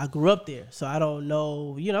because I grew up there, so I don't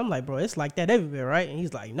know. I'm like, bro, it's like that everywhere, right? And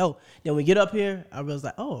he's like, no. Then we get up here, I was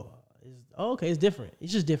like, okay, it's different.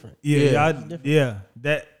 It's just different.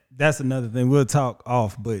 That's another thing. We'll talk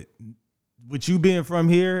off, but with you being from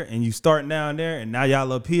here and you starting down there, and now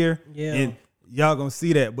y'all up here, and y'all gonna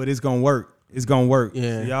see that, but it's gonna work. It's gonna work.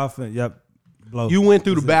 Yeah, so y'all blow. You went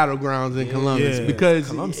through the battlegrounds in Columbus because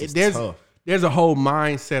Columbus there's a whole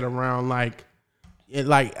mindset around like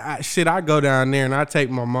I go down there and I take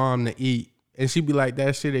my mom to eat and she be like,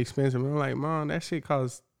 that shit expensive. I'm like, Mom, that shit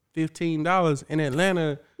costs $15. In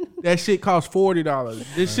Atlanta, that shit costs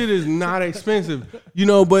 $40. This shit is not expensive,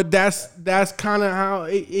 but that's kind of how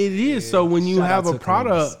it is. So when you have a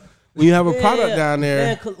product, down there,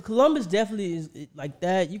 man, Columbus definitely is like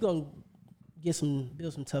that. You gonna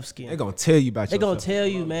build some tough skin. They're gonna tell you about. They're gonna tell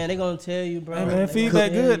you, man. They're gonna tell you, bro. Hey, man,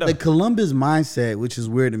 feedback good though. The Columbus mindset, which is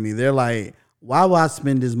weird to me, they're like, why would I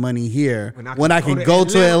spend this money here when I can go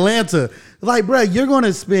to Atlanta? Like, bro, you're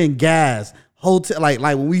gonna spend gas. Hotel, like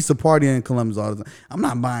when we used to party in Columbus all the time. I'm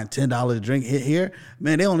not buying $10 drink here.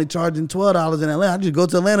 Man, they only charging $12 in Atlanta. I just go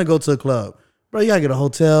to Atlanta, go to a club. Bro, you gotta get a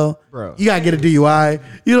hotel. Bro. You gotta get a DUI.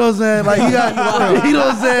 You know what I'm saying? Like you got, you know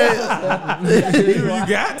what I'm saying? You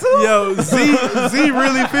got to? Yo, Z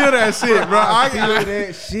really feel that shit, bro. I feel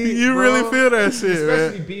that shit. You really feel that shit,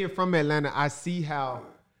 especially man. being from Atlanta. I see how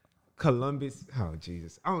Columbus. Oh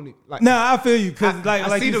Jesus, I don't like. I feel you because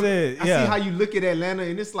like you said, I see how you look at Atlanta,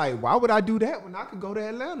 and it's like, why would I do that when I could go to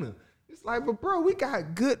Atlanta? It's like, but bro, we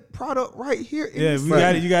got good product right here. You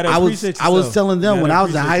got to appreciate yourself. I was telling them when I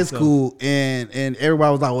was in high school, and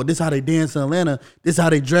everybody was like, well, this is how they dance in Atlanta. This is how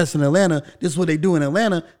they dress in Atlanta. This is what they do in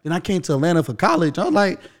Atlanta. Then I came to Atlanta for college. I was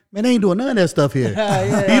like, man, they ain't doing none of that stuff here. You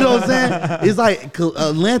know what I'm saying? It's like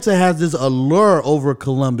Atlanta has this allure over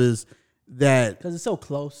Columbus that because it's so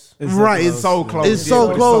close. It's so close. It's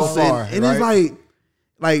so close, and it's like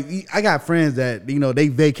I got friends that they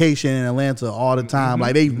vacation in Atlanta all the time.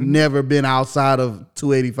 Like they've never been outside of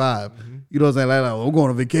 285. You know what I'm saying? Like we're going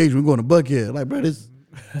on vacation. We're going to Buckhead. Like, bro, there's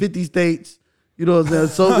 50 states. You know what I'm saying?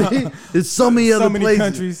 So there's so many other places.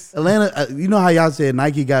 Countries. Atlanta, you know how y'all said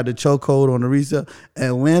Nike got the chokehold on the resale?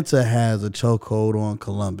 Atlanta has a chokehold on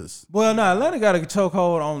Columbus. Well, no, Atlanta got a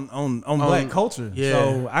chokehold on black culture. Yeah.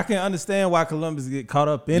 So I can understand why Columbus get caught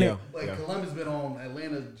up in it. But Columbus been on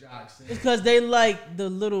Atlanta's jock since. It's because they like the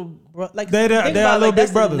little they're a little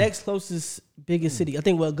big brother. The next closest biggest city. I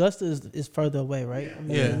think Augusta is further away, right? A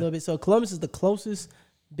little bit. So Columbus is the closest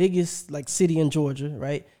biggest city in Georgia,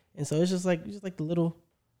 right? And so it's just like the little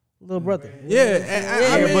brother.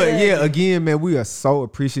 Again, man, we are so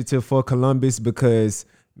appreciative for Columbus because,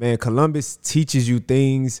 man, Columbus teaches you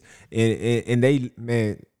things, and they,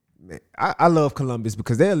 man, I love Columbus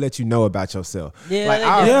because they'll let you know about yourself. Yeah, like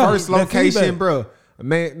our first location, bro.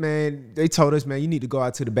 Man, they told us, man, you need to go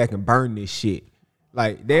out to the back and burn this shit.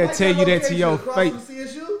 Like they'll tell you that to your face.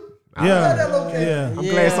 I'm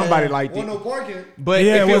glad somebody liked it. No parking. But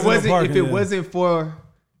if it wasn't for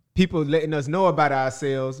people letting us know about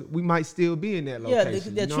ourselves, we might still be in that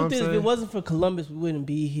location. Yeah, the truth is, if it wasn't for Columbus, we wouldn't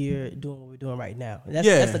be here doing what we're doing right now.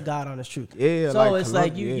 That's the God honest truth. Yeah, so it's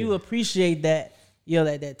like you appreciate that,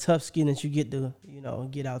 that tough skin that you get to,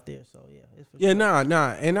 get out there. So sure.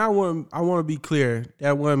 And I want to be clear.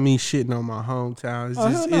 That wasn't me shitting on my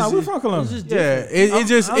hometown. We're from Columbus. It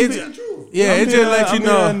just let you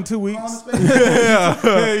know. In 2 weeks. You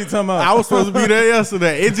talking about? I was supposed to be there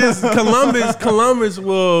yesterday. It just Columbus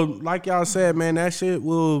will, like y'all said, man, that shit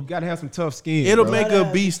will. You gotta have some tough skin. It'll make a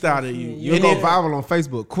beast out of you. You'll go viral on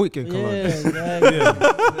Facebook quick in Columbus. Exactly.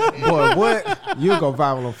 Boy, what? You'll go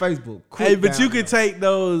viral on Facebook quick. Hey, but you could take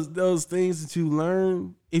those things that you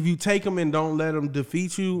learn. If you take them and don't let them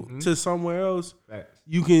defeat you to somewhere else,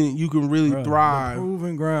 you can really thrive. The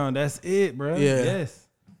proving ground. That's it, bro. Yeah. Yes.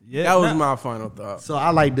 Yeah, that was my final thought. So I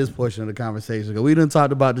like this portion of the conversation because we done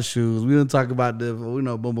talked about the shoes, we done talked about the boom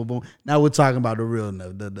boom boom. Now we're talking about the real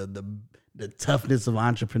stuff, the toughness of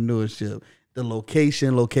entrepreneurship, the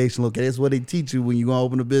location. That's what they teach you when you gonna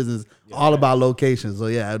open a business. All about location. So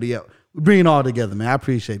we bring it all together, man. I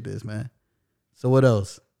appreciate this, man. So what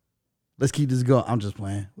else? Let's keep this going. I'm just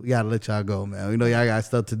playing. We gotta let y'all go, man. We know y'all got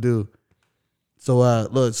stuff to do. So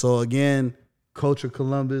look. So again, Culture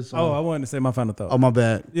Columbus. Oh, I wanted to say my final thought. Oh, my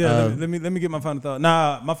bad. Yeah, let me get my final thought.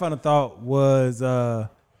 Nah, my final thought was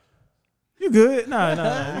you good?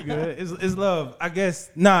 Nah, you good. It's love. I guess.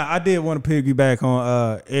 Nah, I did want to piggyback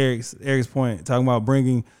on Eric's point, talking about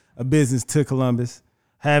bringing a business to Columbus,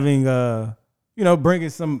 having bringing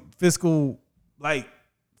some fiscal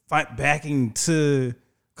backing to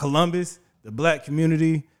Columbus, the black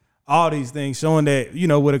community, all these things, showing that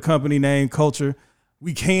with a company name, Culture,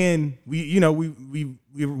 we're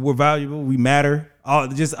valuable, we matter. All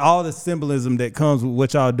the symbolism that comes with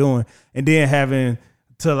what y'all doing, and then having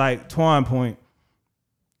to Twan point,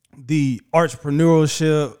 the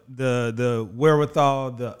entrepreneurship, the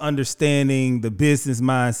wherewithal, the understanding, the business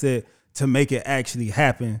mindset to make it actually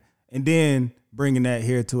happen, and then bringing that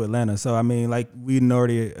here to Atlanta. So I mean, like we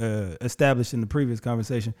already established in the previous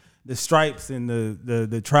conversation, the stripes and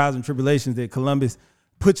the trials and tribulations that Columbus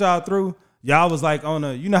put y'all through. Y'all was on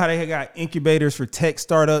how they got incubators for tech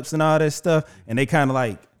startups and all that stuff, and they kind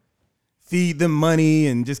of feed them money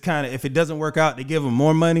and just kind of, if it doesn't work out, they give them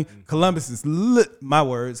more money. Columbus is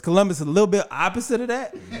Columbus is a little bit opposite of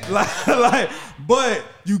that. But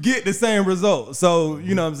you get the same result. So,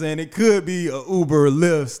 you know what I'm saying? It could be a Uber,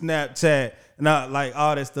 Lyft, Snapchat, not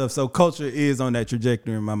all that stuff. So Culture is on that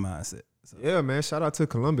trajectory in my mindset. So. Yeah, man. Shout out to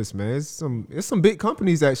Columbus, man. It's some big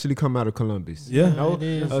companies actually come out of Columbus. Yeah.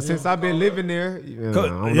 Since I've been living there, I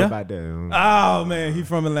don't know about that. Oh man, he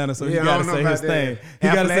from Atlanta, so he gotta say his thing. He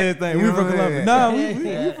gotta say his thing. We from Columbus. No, we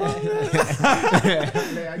from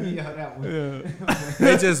I give y'all that one. Yeah.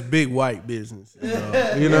 They just big white business. You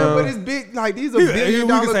Yeah, know? but it's big. These are billion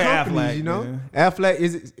dollar companies. Aflac, Aflac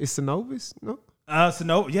is Synovus? No.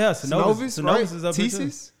 Synovus, right? is up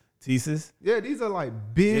Thesis. Yeah, these are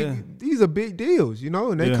big. Yeah. These are big deals,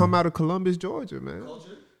 and they come out of Columbus, Georgia, man.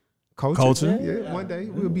 Culture. Yeah, one day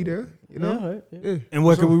we'll be there. Yeah. And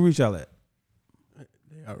where can we reach y'all at?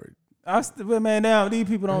 They already. Man, now these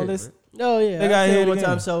people don't listen. Oh yeah, they got here one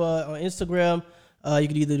time. So on Instagram, you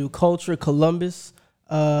can either do Culture Columbus,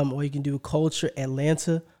 or you can do Culture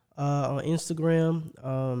Atlanta on Instagram.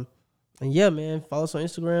 And yeah, man, follow us on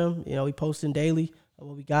Instagram. We posting daily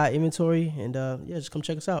what we got, inventory, and just come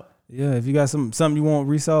check us out. Yeah, if you got something you want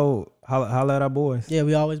resold, holla at our boys. Yeah,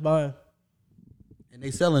 we always buying. And they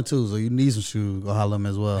selling too, so you need some shoes, go holla them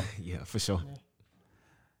as well. Yeah, for sure. Yeah.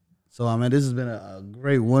 So this has been a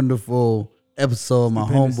great, wonderful episode of my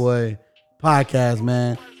homeboy podcast,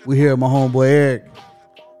 man. We here with my homeboy Eric.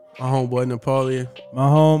 My homeboy Napoleon. My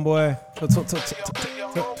homeboy.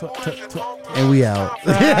 And we out.